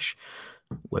soonish,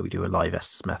 where we do a live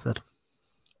Estes method.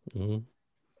 Mm-hmm.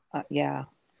 Yeah,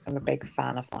 I'm a big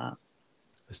fan of that.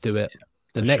 Let's do it.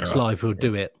 The next live we'll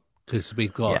do it because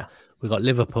we've got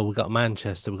Liverpool, we've got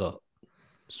Manchester, we've got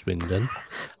Swindon.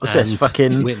 What's this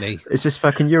fucking Whitney? Is this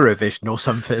fucking Eurovision or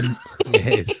something?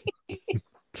 It is.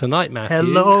 Tonight, Matthew.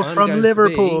 Hello from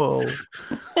Liverpool.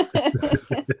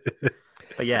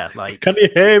 But yeah, like, can you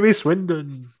hear me,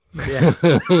 Swindon? Yeah.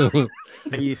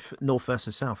 North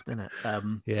versus South, didn't it?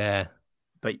 Yeah.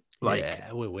 But like,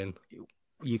 yeah, we'll win.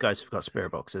 You guys have got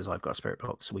spirit boxes. I've got a spirit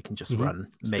box. So we can just run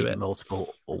maybe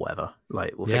multiple or whatever.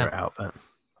 Like, we'll figure it out. But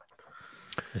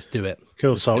let's do it.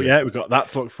 Cool. So we've got that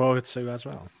to look forward to as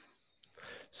well.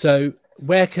 So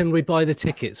where can we buy the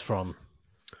tickets from?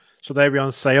 So they'll be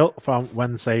on sale from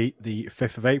Wednesday, the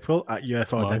 5th of April at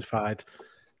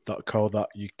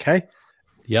ufoidentified.co.uk.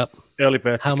 Yep. Early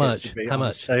bird How tickets much? will be How on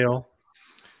much? sale.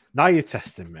 Now you're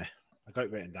testing me. I got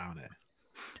it written down here.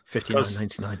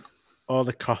 $59.99. All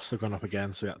the costs have gone up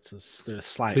again, so we had to do a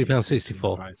slight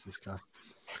 £3.64.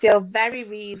 Still very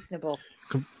reasonable.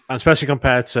 And especially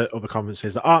compared to other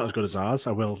conferences that aren't as good as ours.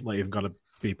 I will not even got to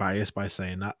be biased by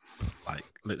saying that. Like,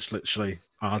 literally,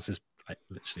 ours is like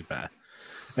literally better.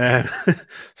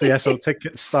 So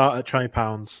tickets start at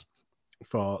 £20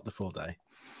 for the full day.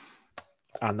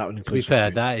 And that would include. To be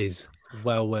fair, that is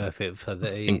well worth it for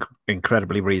the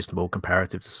incredibly reasonable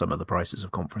comparative to some of the prices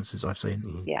of conferences I've seen.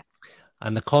 Mm-hmm. Yeah.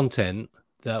 And the content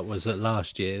that was at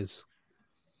last year's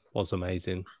was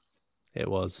amazing. It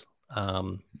was.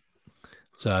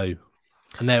 So,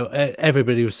 and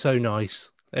everybody was so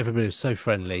nice. Everybody was so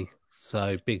friendly.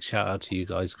 So big shout out to you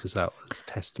guys because that was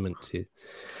testament to.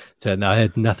 And I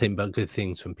heard nothing but good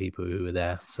things from people who were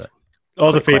there. So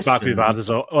all the feedback we've had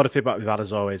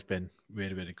has always been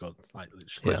really, really good. Like,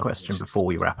 quick question before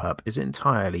we wrap up: is it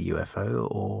entirely UFO,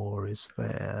 or is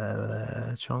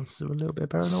there chances of a little bit of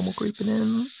paranormal creeping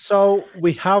in? So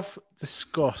we have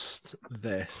discussed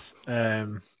this.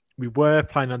 We were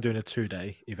planning on doing a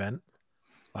 2-day event,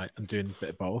 and doing a bit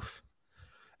of both.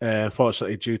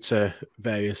 Unfortunately, due to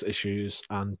various issues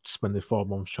and spending 4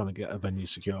 months trying to get a venue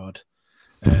secured,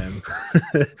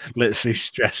 literally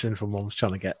stressing for months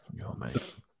trying to get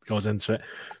goes into it.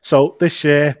 So this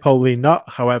year, probably not.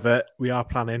 However, we are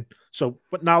planning So,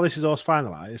 but now this is all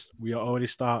finalised, we are already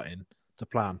starting to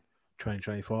plan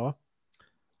 2024,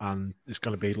 and there's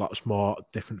going to be lots more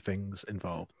different things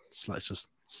involved. So let's just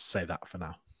say that for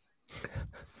now.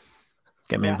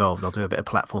 Get me involved. I'll do a bit of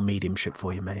platform mediumship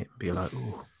for you, mate. Be like,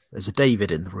 oh, there's a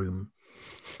David in the room.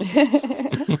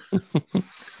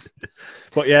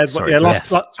 But yeah, Sorry, the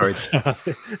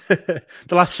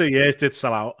last 2 years did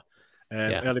sell out.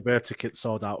 Early bird tickets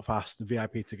sold out fast. The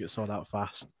VIP tickets sold out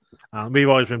fast. And we've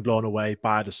always been blown away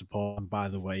by the support and by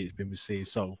the way it's been received.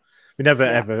 So we never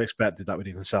ever expected that we'd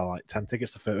even sell like 10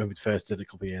 tickets when we first did it a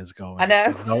couple of years ago. I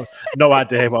know. No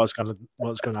idea what's gonna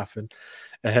happen.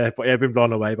 But yeah, I've been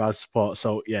blown away by the support.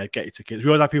 So yeah, get your tickets. We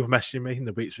always had people messaging me in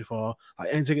the weeks before,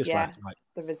 like, any tickets left? I'm like,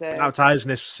 the reserve. Advertising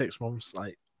this for 6 months.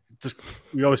 Like, just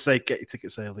we always say get your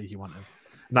tickets early if you want them.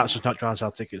 And that's just not trying to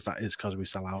sell tickets. That is because we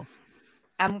sell out.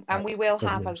 And we will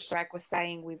have, as Greg was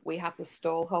saying, we have the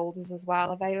stall holders as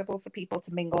well available for people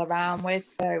to mingle around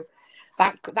with. So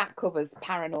that covers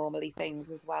paranormally things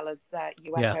as well as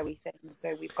UFO-y things.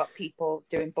 So we've got people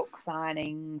doing book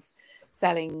signings,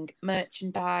 selling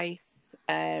merchandise.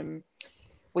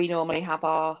 We normally have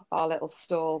our little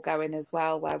stall going as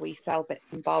well where we sell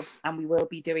bits and bobs, and we will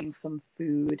be doing some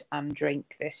food and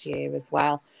drink this year as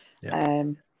well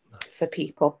for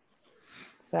people.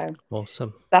 So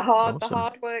awesome. The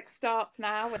hard work starts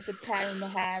now with the tearing the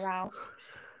hair out.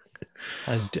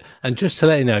 And just to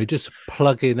let you know, just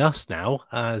plugging us now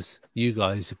as you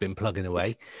guys have been plugging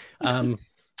away.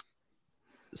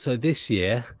 So this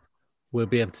year we'll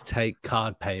be able to take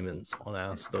card payments on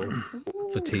our store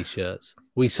for t-shirts.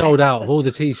 We sold out of all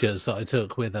the t-shirts that I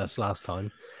took with us last time.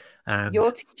 And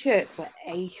your t-shirts were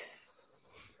ace.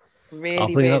 Really, I'll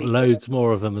bring up really loads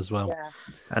more of them as well. Yeah.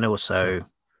 And also,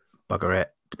 bugger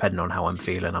it, depending on how I'm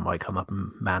feeling, I might come up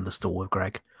and man the store with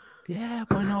Greg. Yeah,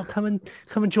 why not? Come and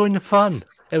join the fun.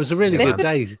 It was a really good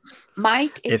day.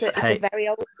 Mike, it's a very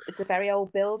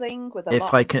old building with a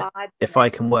lot of vibes. If I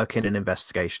can work in an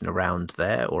investigation around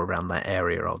there or around that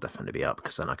area, I'll definitely be up,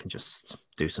 because then I can just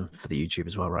do some for the YouTube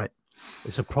as well, right?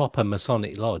 It's a proper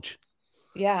Masonic lodge.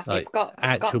 Yeah, like, it's got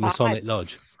actual Masonic vibes.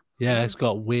 lodge. Yeah, it's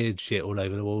got weird shit all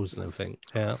over the walls and everything.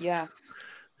 Yeah.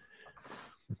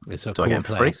 It's a Do I cool get it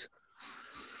for place.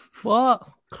 What?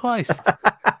 Christ.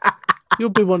 You'll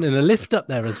be wanting a lift up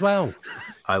there as well.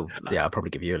 I'll probably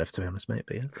give you a lift, to be honest, mate.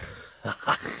 But yeah.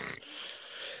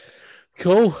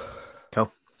 Cool.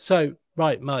 So,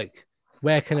 right, Mike,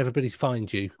 where can everybody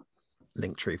find you?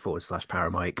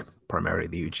 Linktree/Paramike, primarily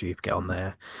the YouTube. Get on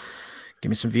there. Give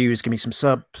me some views, give me some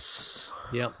subs.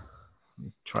 Yep.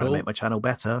 Try to make my channel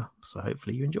better. So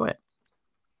hopefully you enjoy it.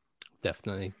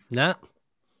 Definitely. Nat?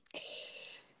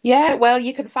 Yeah, well,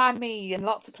 you can find me in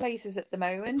lots of places at the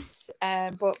moment,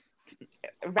 but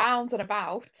round and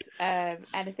about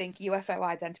anything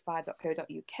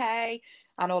ufoidentified.co.uk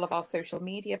and all of our social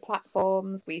media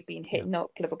platforms. We've been hitting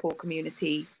up Liverpool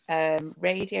Community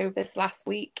Radio this last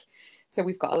week, so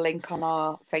we've got a link on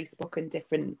our Facebook and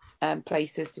different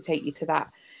places to take you to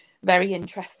that very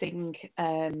interesting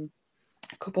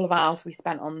couple of hours we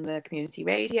spent on the community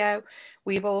radio.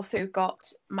 We've also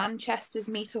got Manchester's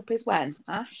meetup is when,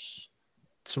 Ash?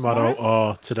 Tomorrow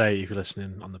or today if you're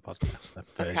listening on the podcast.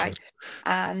 Okay.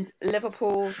 And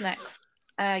Liverpool's next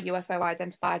UFO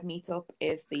Identified meetup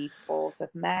is the 4th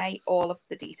of May. All of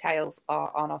the details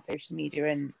are on our social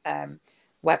media and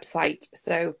website.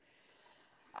 So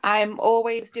I'm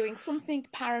always doing something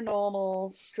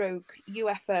paranormal /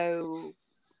 UFO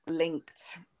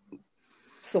linked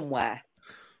somewhere.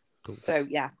 Cool. So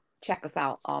yeah, check us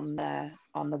out on the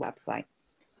website.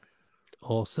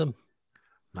 Awesome.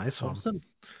 Nice one. Awesome.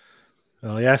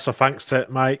 Well, yeah, so thanks to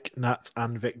Mike, Nat,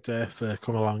 and Victor for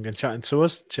coming along and chatting to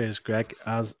us. Cheers, Greg,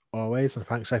 as always. And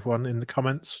thanks, everyone, in the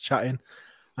comments for chatting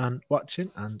and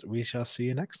watching. And we shall see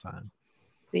you next time.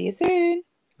 See you soon.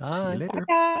 Bye. See you later. Bye,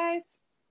 guys.